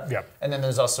 yada. Yep. And then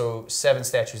there's also 7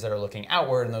 statues that are looking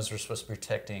outward, and those were supposed to be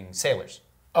protecting sailors.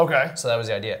 Okay. So that was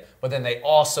the idea. But then they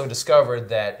also discovered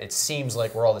that it seems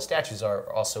like where all the statues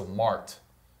are also marked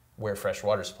where fresh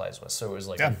water supplies was. So it was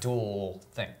like Yeah. a dual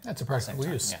thing. That's a practical Same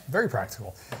time, use. yeah. Very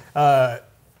practical.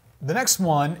 The next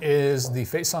one is the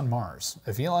face on Mars.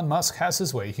 If Elon Musk has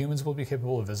his way, humans will be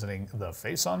capable of visiting the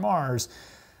face on Mars.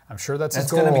 I'm sure that's his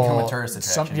That's goal. gonna become a tourist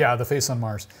attraction. Yeah, the face on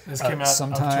Mars. This came out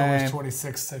sometime. October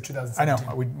 26th, I 2017.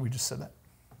 know. We just said that.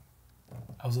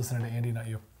 I was listening to Andy, not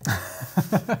you.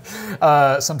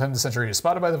 Sometime this century, is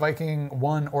spotted by the Viking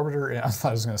 1 orbiter. I thought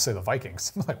I was going to say the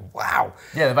Vikings. I'm like, wow.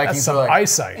 Yeah, the Vikings That's some were like,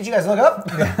 eyesight. Did you guys look up?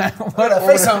 What a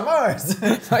face on Mars.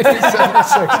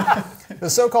 1976. The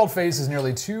so-called face is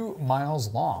nearly 2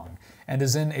 miles long and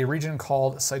is in a region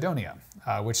called Cydonia.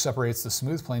 which separates the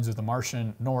smooth plains of the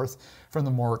Martian north from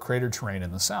the more cratered terrain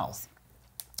in the south.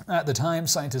 At the time,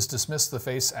 scientists dismissed the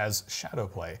face as shadow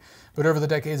play, but over the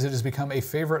decades it has become a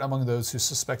favorite among those who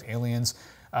suspect aliens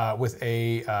with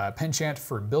a penchant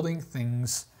for building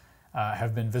things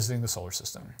have been visiting the solar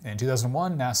system. In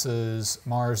 2001, NASA's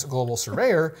Mars Global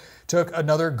Surveyor took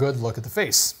another good look at the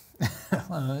face.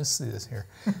 Let's see this here.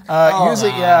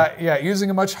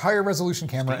 Using a much higher resolution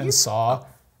camera and saw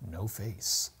no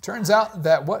face. Turns out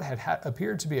that what had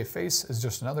appeared to be a face is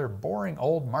just another boring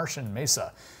old Martian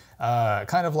mesa.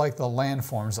 Kind of like the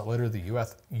landforms that litter the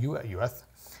U.S.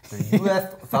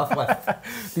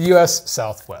 Southwest. The U.S.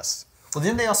 Southwest. Well,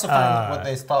 didn't they also find what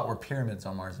they thought were pyramids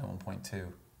on Mars at one point too?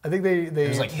 I think they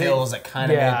There's like hills that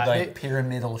kind of made like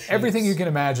pyramidal shapes. Everything you can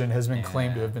imagine has been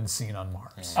claimed to have been seen on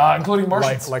Mars, including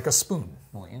Martians. like a spoon.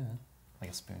 Well, yeah,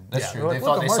 like a spoon. That's true. Like, They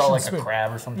thought look, they a saw Martian like spoon. a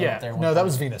crab or something up there. No, that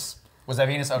was Venus. Was that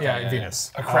Venus? Okay, Yeah,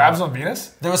 Venus. A crab's on Venus?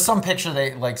 There was some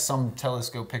picture some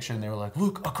telescope picture, and they were like,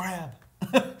 "Look, a crab."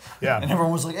 Yeah. And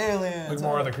everyone was like, "Aliens." Look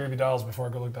more at the creepy dolls before I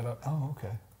go look that up. Oh,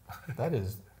 okay.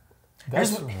 That's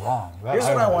Here's wrong. Here's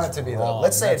what I want it to be, though.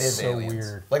 Let's say it is so aliens.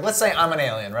 weird. Like, let's say I'm an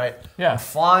alien, right? Yeah. I'm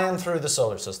flying through the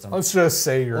solar system. Let's just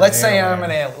say you're. Let's an say alien. I'm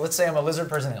an alien. Let's say I'm a lizard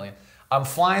person alien. I'm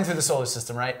flying through the solar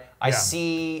system, right? I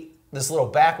see this little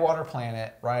backwater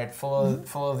planet, right, full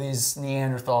of these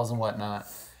Neanderthals and whatnot.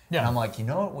 Yeah. And I'm like, you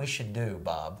know what we should do,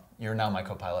 Bob? You're now my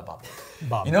co-pilot, Bob.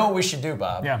 Bob. You know what we should do,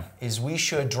 Bob? Yeah. Is we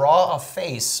should draw a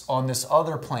face on this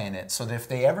other planet so that if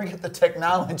they ever get the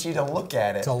technology to look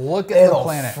at it, the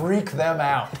planet. freak them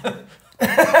out. It'll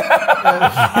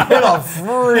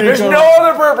freak There's them. no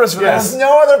other purpose for There's this.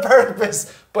 no other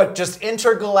purpose but just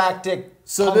intergalactic.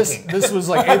 So punking. this was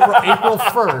like April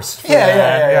 1st.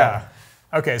 Yeah.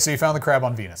 Okay, so you found the crab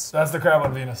on Venus. That's the crab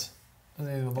on Venus.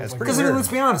 Doesn't even look That's like pretty Because I mean, weird.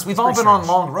 let's be honest, we've It's all pretty been on strange.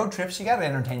 long road trips. You got to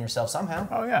entertain yourself somehow.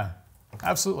 Oh yeah,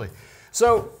 absolutely.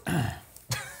 So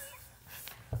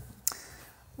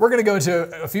we're going to go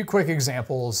to a few quick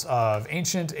examples of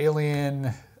ancient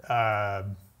alien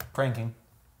Pranking.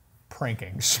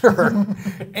 pranking. Sure,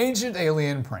 ancient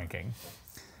alien pranking.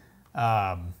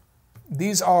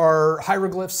 These are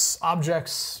hieroglyphs,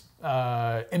 objects,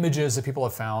 images that people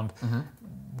have found.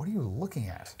 What are you looking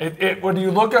at? When you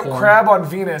look up crab on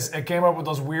Venus, it came up with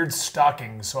those weird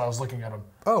stockings, so I was looking at them.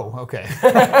 Oh, okay.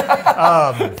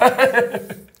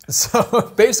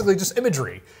 So basically just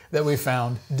imagery that we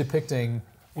found depicting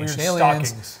Weird ancient aliens.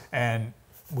 stockings. And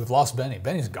we've lost Benny.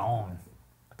 Benny's gone.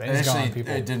 Benny's gone,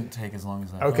 people. it didn't take as long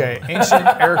as I Okay, ancient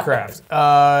aircraft.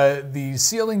 The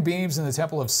ceiling beams in the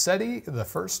Temple of Seti, the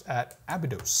first at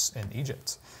Abydos in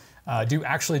Egypt, do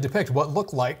actually depict what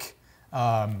looked like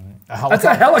a helicopter. That's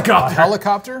a helicopter. A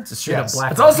helicopter? It's a straight up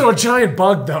black. It's also a giant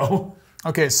bug, though.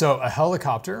 Okay, so a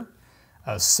helicopter,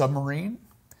 a submarine,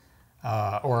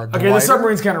 or a glider. Okay, the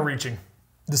submarine's kind of reaching.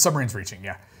 The submarine's reaching,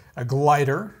 yeah. A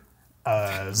glider.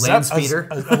 A Land speeder.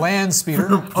 A land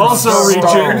speeder. Also from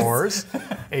Star reaching. Wars.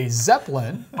 A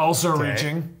zeppelin. Also Okay,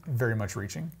 reaching. Very much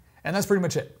reaching. And that's pretty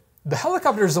much it. The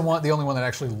helicopter is the only one that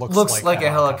actually looks like a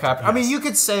helicopter. I mean, Yes. you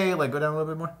could say, like, go down a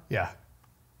little bit more. Yeah.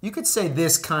 You could say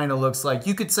this kind of looks like,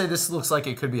 you could say this looks like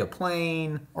it could be a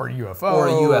plane Or a UFO. or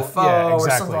a UFO Yeah, or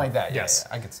exactly. something like that. Yeah, Yes.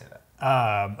 yeah, I could say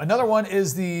that. Another one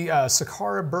is the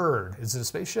Saqqara bird. Is it a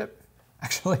spaceship?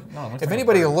 Actually, No, it looks if like a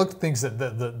anybody bird. thinks that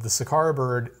the Saqqara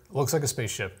bird looks like a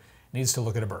spaceship, needs to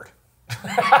look at a bird.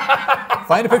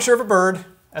 Find a picture of a bird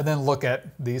and then look at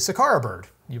the Saqqara bird.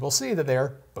 You will see that they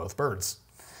are both birds.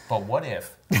 But what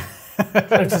if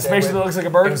It's a spaceship that looks like a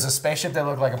it bird. was a spaceship that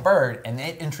looked like a bird and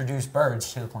it introduced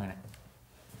birds to the planet?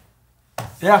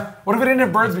 Yeah. What if it didn't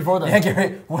have birds before then? Yeah,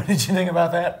 Gary, what did you think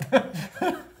about that?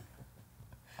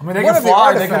 I mean, they One can of the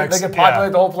fly. They artifacts- could populate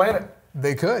yeah. the whole planet.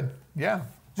 They could, yeah.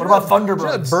 What about Do you know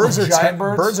thunderbirds? that birds are Giant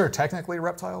birds? birds are technically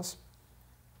reptiles.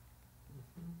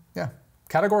 Yeah,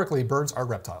 categorically, birds are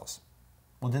reptiles.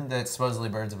 Well, didn't that supposedly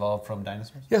birds evolve from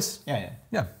dinosaurs? Yes. Yeah.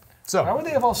 Yeah. So Why would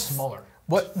they evolve smaller?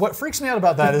 What freaks me out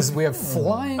about that is we have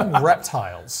flying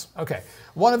reptiles. Okay,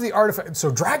 one of the artifacts. So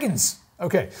dragons.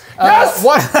 Okay. Yes!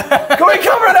 Can we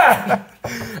cover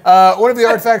that? One of the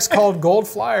artifacts called gold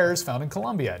flyers found in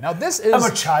Colombia. Now this is I'm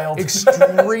a child.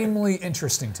 extremely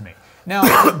interesting to me. Now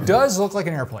it does look like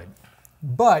an airplane,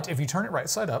 but if you turn it right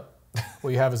side up, what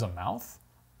you have is a mouth,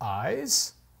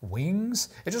 eyes, wings.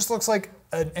 It just looks like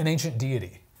an ancient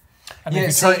deity. I mean,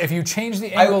 Yeah, if you change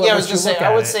the angle I at was which you gonna say, look I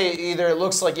at would it, say either it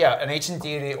looks like, an ancient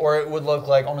deity, or it would look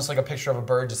like almost like a picture of a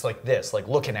bird just like this, like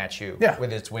looking at you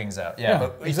with its wings out. Yeah,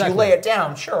 But if exactly. you lay it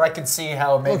down, sure, I can see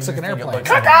how maybe Looks like you an think it airplane. looks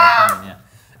like an airplane,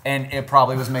 And it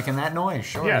probably was making that noise.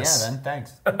 Sure, Yes. yeah, then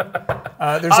thanks.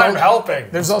 I'm helping.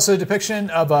 There's also a depiction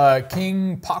of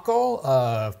King Pakal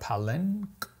of Palanque.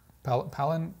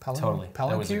 Totally.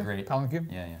 That was a great.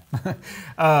 Palanque. Yeah.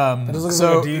 It looks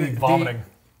So like a deity vomiting.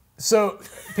 So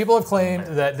people have claimed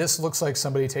that this looks like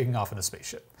somebody taking off in a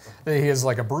spaceship. That he has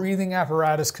like a breathing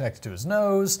apparatus connected to his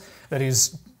nose, that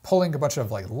he's pulling a bunch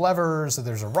of like levers, that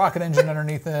there's a rocket engine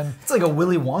underneath him. It's like a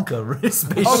Willy Wonka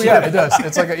spaceship. Oh yeah, it does.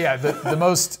 It's like the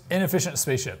most inefficient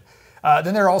spaceship.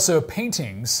 Then there are also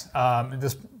paintings.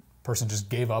 This person just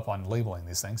gave up on labeling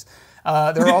these things.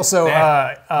 There are also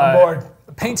I'm bored.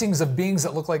 paintings of beings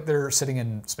that look like they're sitting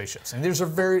in spaceships, and these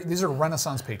are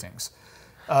Renaissance paintings.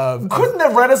 Couldn't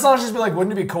the Renaissance just be like,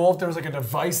 wouldn't it be cool if there was like a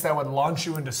device that would launch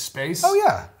you into space? Oh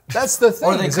yeah, that's the thing.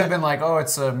 Or they is could have that been like, oh,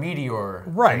 it's a meteor.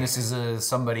 Right. And this is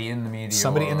somebody in the meteor.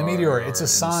 somebody in the meteor. It's a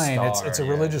sign. Star, It's a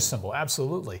religious symbol.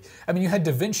 Absolutely. I mean, you had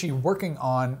Da Vinci working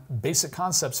on basic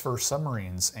concepts for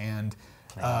submarines and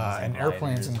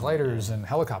airplanes and gliders and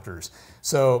helicopters.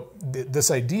 So this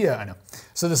idea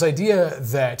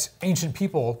that ancient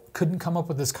people couldn't come up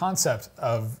with this concept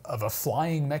of a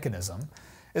flying mechanism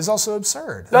is also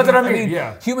absurd. That's what I mean,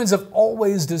 yeah. Humans have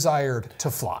always desired to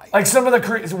fly. Like some of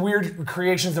the weird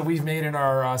creations that we've made in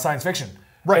our science fiction.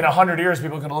 Right. In 100 years,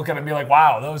 people are going to look at it and be like,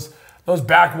 wow, those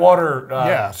backwater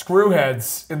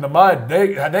screwheads in the mud,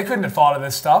 they couldn't have thought of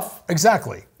this stuff.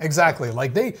 Exactly.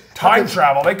 Like Time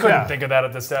travel, they couldn't think of that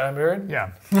at this time period.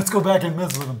 Yeah. Let's go back and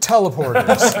mess with them.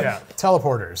 Teleporters.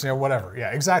 Teleporters. Whatever.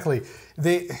 Yeah, exactly.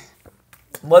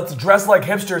 Let's dress like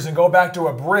hipsters and go back to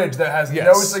a bridge that has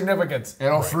no significance.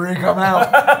 It'll freak them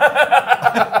out.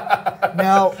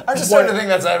 Now, I'm just starting to think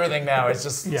that's everything now. It's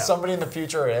just somebody in the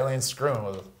future or aliens screwing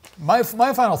with it. my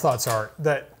final thoughts are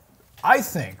that I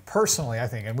think,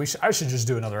 and I should just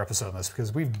do another episode on this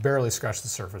because we've barely scratched the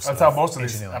surface. That's how most of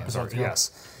Ancient these Aliens episodes are. go.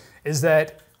 Yes. Is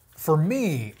that, for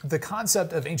me, the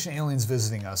concept of ancient aliens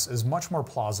visiting us is much more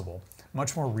plausible,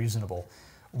 much more reasonable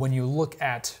when you look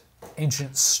at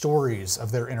ancient stories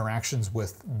of their interactions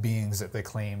with beings that they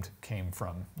claimed came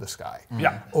from the sky.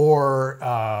 Yeah. Or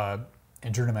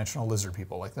interdimensional lizard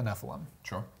people like the Nephilim.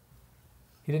 Sure.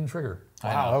 He didn't trigger.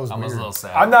 I Wow, know. that was I'm weird. a little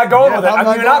sad. I'm not going with it.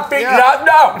 You're not beating it up.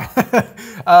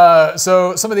 No.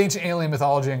 So some of the ancient alien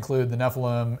mythology include the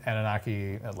Nephilim,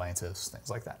 Anunnaki, Atlantis, things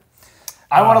like that.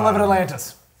 I want to live in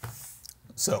Atlantis.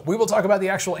 So we will talk about the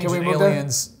actual we ancient move there?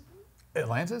 aliens.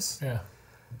 Atlantis? Yeah.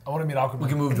 I want to meet Aquaman. We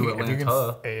can move to If you can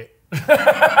Atlanta.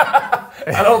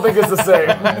 I don't think it's the same.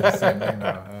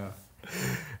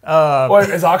 Wait,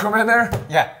 is Aquaman there?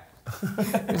 Yeah.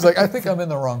 He's like, I think I'm in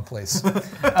the wrong place.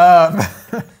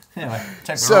 Anyway,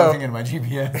 check the So- wrong thing in my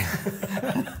GPS.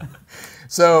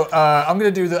 So I'm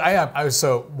going to do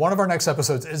so one of our next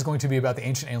episodes is going to be about the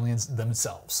ancient aliens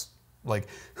themselves. Like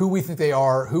who we think they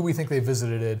are, who we think they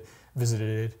visited. We're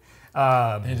gonna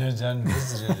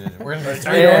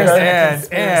do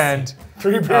And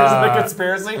Three beers and a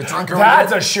conspiracy? drunker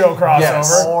That's a show crossover.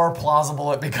 Yes. more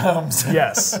plausible it becomes.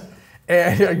 yes,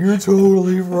 and you're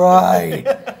totally right.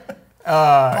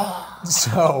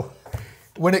 So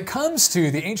when it comes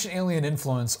to the ancient alien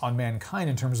influence on mankind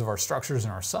in terms of our structures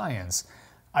and our science,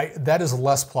 that is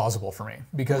less plausible for me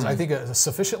because I think a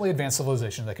sufficiently advanced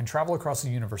civilization that can travel across the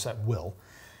universe at will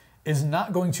is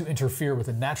not going to interfere with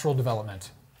the natural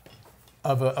development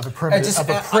of a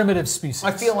primitive species.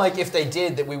 I feel like if they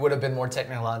did, that we would have been more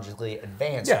technologically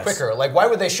advanced Yes. quicker. Like, why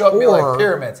would they show up and be like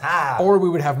pyramids? Or we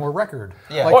would have more record.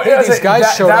 Yeah. Like, Well, hey, yeah, these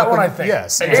guys showed that up. one and- I think.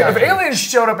 Yes, If exactly. aliens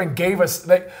showed up and gave us,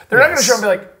 they're not going to show up and be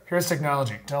like, here's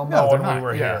technology. Tell them No, when they're we not,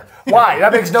 were yeah. here. Why?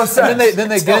 That makes no sense. And then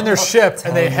they get in their ship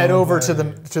and they head over to the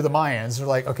Mayans. They're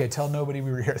like, okay, tell nobody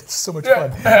we were here. This is so much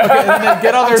fun. Okay, and then they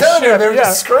get on their telling ship. you, they were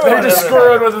just screwing They're just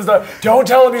screwing with us. Don't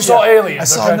tell them you saw aliens. I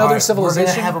saw okay? another We're gonna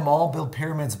civilization. have them all build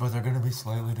pyramids, but they're gonna be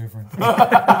slightly different.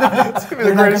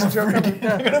 They're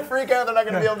gonna freak out. They're not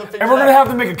gonna be able to figure And we're going to have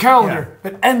them make a calendar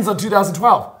that ends on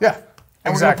 2012. Yeah,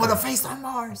 And exactly. we're gonna put a face on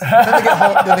Mars. Then they get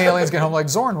home, then the aliens get home like,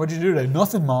 Zorn, what'd you do today?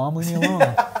 Nothing, Mom. Leave me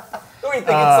alone. We think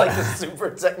it's like the super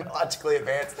technologically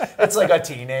advanced. It's like a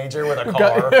teenager with a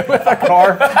car. With a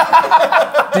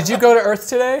car. Did you go to Earth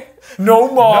today? No,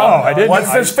 Mom. No, I didn't.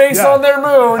 What's his face Yeah. on their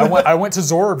moon? I went to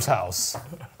Zorb's house.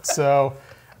 So,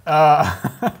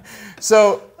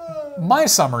 so my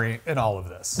summary in all of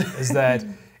this is that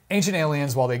ancient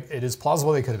aliens, while it is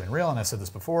plausible they could have been real, and I said this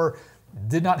before,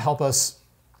 did not help us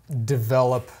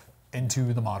develop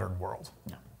into the modern world.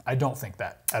 I don't think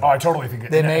that at Oh, all. I totally think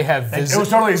it. They may have It was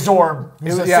totally Zorb.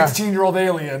 He's a yeah. 16-year-old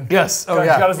alien. Yes. Oh, He's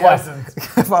yeah. got his yeah. license.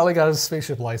 Finally got his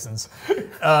spaceship license.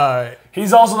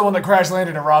 He's also the one that crash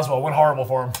landed in Roswell. Went horrible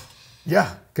for him.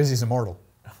 Yeah, because he's immortal.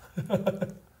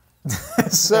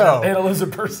 So And a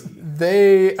lizard person.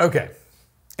 okay.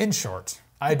 In short,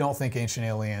 I don't think ancient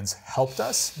aliens helped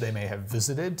us. They may have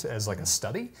visited as like a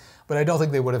study, but I don't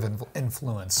think they would have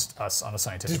influenced us on a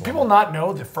scientific Do level. people not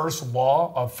know the first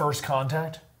law of first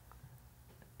contact?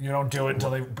 You don't do it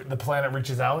until the planet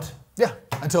reaches out. Yeah,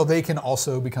 until they can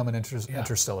also become an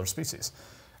interstellar species.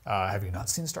 Have you not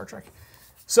seen Star Trek?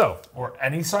 So, Or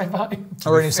any sci-fi.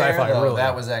 or any Fair, sci-fi, though, really.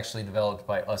 that was actually developed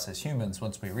by us as humans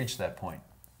once we reached that point.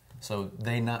 So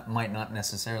they might not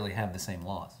necessarily have the same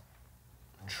laws.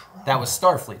 That was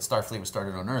Starfleet. Starfleet was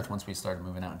started on Earth once we started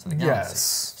moving out into the galaxy.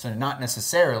 Yes. So not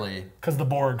necessarily. Because the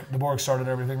Borg started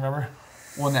everything, remember?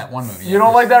 Well, in that one movie. You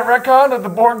don't like that retcon that the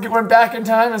Borg went back in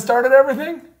time and started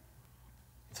everything?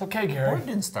 It's okay, Gary. Borg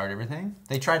didn't start everything.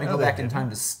 They tried to go they back in didn't. time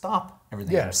to stop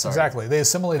everything. from Yes, starting. exactly. They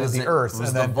assimilated Because the Earth, it was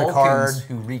and then the Picard. Vulcans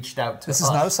who reached out to This us.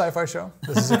 is not a sci-fi show.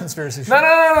 This is a conspiracy show. No.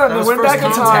 That They was went back First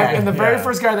in time, Contact. and the very Yeah.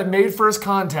 first guy that made first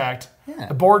contact, Yeah.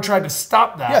 the Borg tried to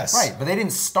stop that. Yes. Right, but they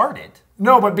didn't start it.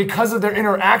 No, but because of their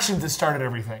interactions, it started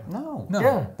everything. No. No,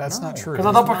 Yeah. that's not true. Because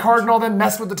I thought Picard and all them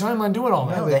messed with the timeline doing all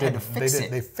that. No, they had to fix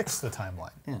it. They fixed the timeline.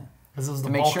 Yeah. Because it was the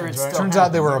To make sure Vulcans, it's right? still- Turns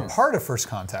out they were a Yes. part of First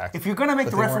Contact. If you're going to make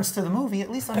the they reference to the movie,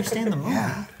 at least understand the movie.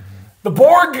 The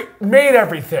Borg made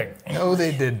everything. No,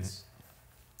 they didn't.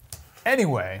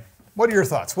 Anyway, what are your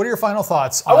thoughts? What are your final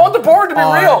thoughts? I want the Borg to be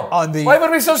real. On the, Why would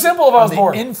it be so simple if I on was the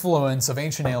Borg? influence of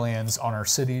ancient aliens on our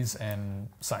cities and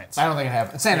science. I don't think it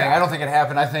happened. Same thing. I don't think it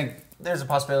happened. I think there's a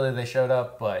possibility they showed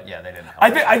up, but yeah, they didn't help.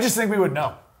 I just think we would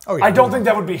know. Oh, yeah, I don't we think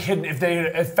that would be hidden if they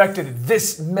had affected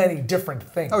this many different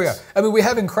things. Oh yeah, I mean we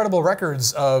have incredible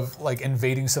records of like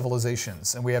invading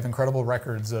civilizations, and we have incredible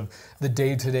records of the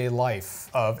day-to-day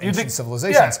life of ancient think-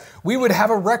 civilizations. yeah. We would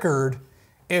have a record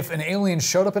if an alien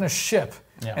showed up in a ship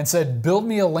Yeah. and said, "Build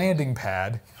me a landing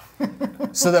pad,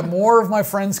 so that more of my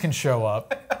friends can show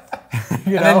up."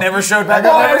 You And then never showed back And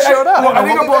then up. never showed up. Well, I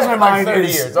think We'll what be blows back my in mind like 30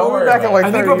 is years. Don't we'll be worry back about in it. like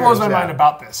I think 30 what blows years, my yeah. mind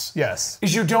about this Yes.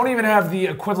 is you don't even have the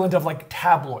equivalent of like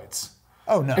tabloids.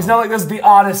 Oh no. It's not like there's the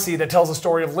Odyssey that tells a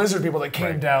story of lizard people that came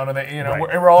Right. down and they, Right.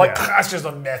 and we're all like, Yeah. that's just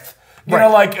a myth. You Right.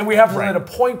 know, like, and we have something Right. to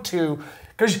point to.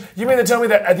 Because you mean to tell me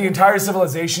that the entire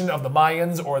civilization of the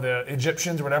Mayans or the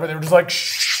Egyptians or whatever, they were just like,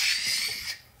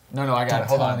 shh. No, I got Don't it.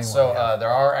 Hold tell on. anyone, So yeah. there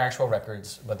are actual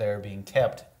records, but they are being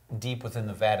kept deep within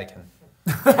the Vatican.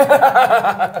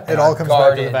 It all comes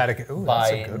back to the Guarded Vatican. Ooh,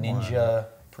 that's by a good ninja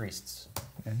priests.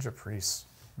 one. Ninja priests.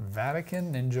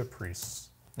 Vatican ninja priests.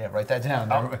 Yeah, write that down.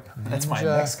 That's my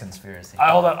Ninja. next conspiracy.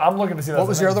 Hold on, I'm looking to see that. What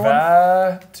was your other one?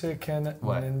 Vatican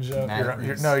What? Ninja.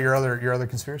 Mad- Your other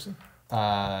conspiracy?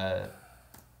 I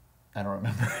don't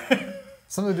remember.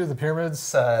 Something to do with the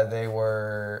pyramids? They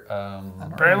were.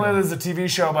 Apparently, there's a TV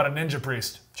show about a ninja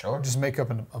priest. Sure. Just make up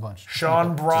a bunch.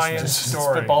 Sean Bryan's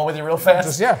story. Spitball with you real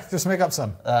fast. Just make up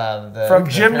some. From The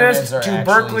gymnast pyramids are to actually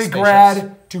Berkeley spaceships.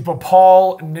 grad to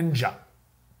Papal ninja.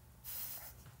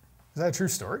 Is that a true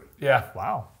story? Yeah.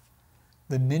 Wow.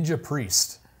 The ninja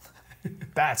priest.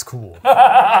 That's cool.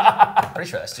 Pretty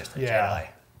sure that's just a Yeah.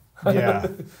 Jedi. Yeah.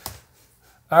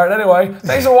 All right, anyway,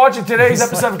 thanks for watching today's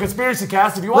episode of Conspiracy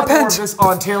Cast. If you want more of this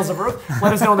on Tales of Earth,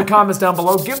 let us know in the comments down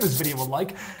below. Give this video a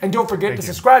like. And don't forget to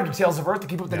subscribe to Tales of Earth to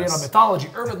keep up to date Yes. on mythology,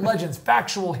 urban legends,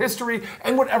 factual history,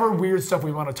 and whatever weird stuff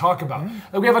we want to talk about.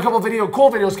 We have a couple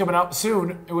cool videos coming out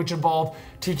soon, which involve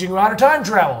teaching you how to time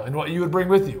travel and what you would bring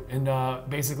with you, and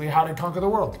basically how to conquer the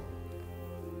world.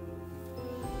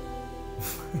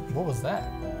 What was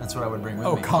that? That's what I would bring with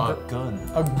Oh, me. conquer- A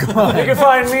gun. A gun. You can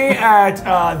find me at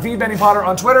the Benny Potter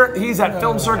on Twitter. He's at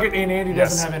Film Circuit, and Andy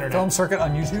doesn't have internet. Film Circuit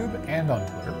on YouTube and on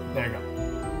Twitter. There you go.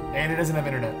 Andy doesn't have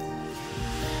internet.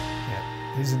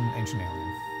 Yeah. He's an ancient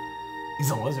alien. He's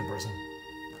a lizard person.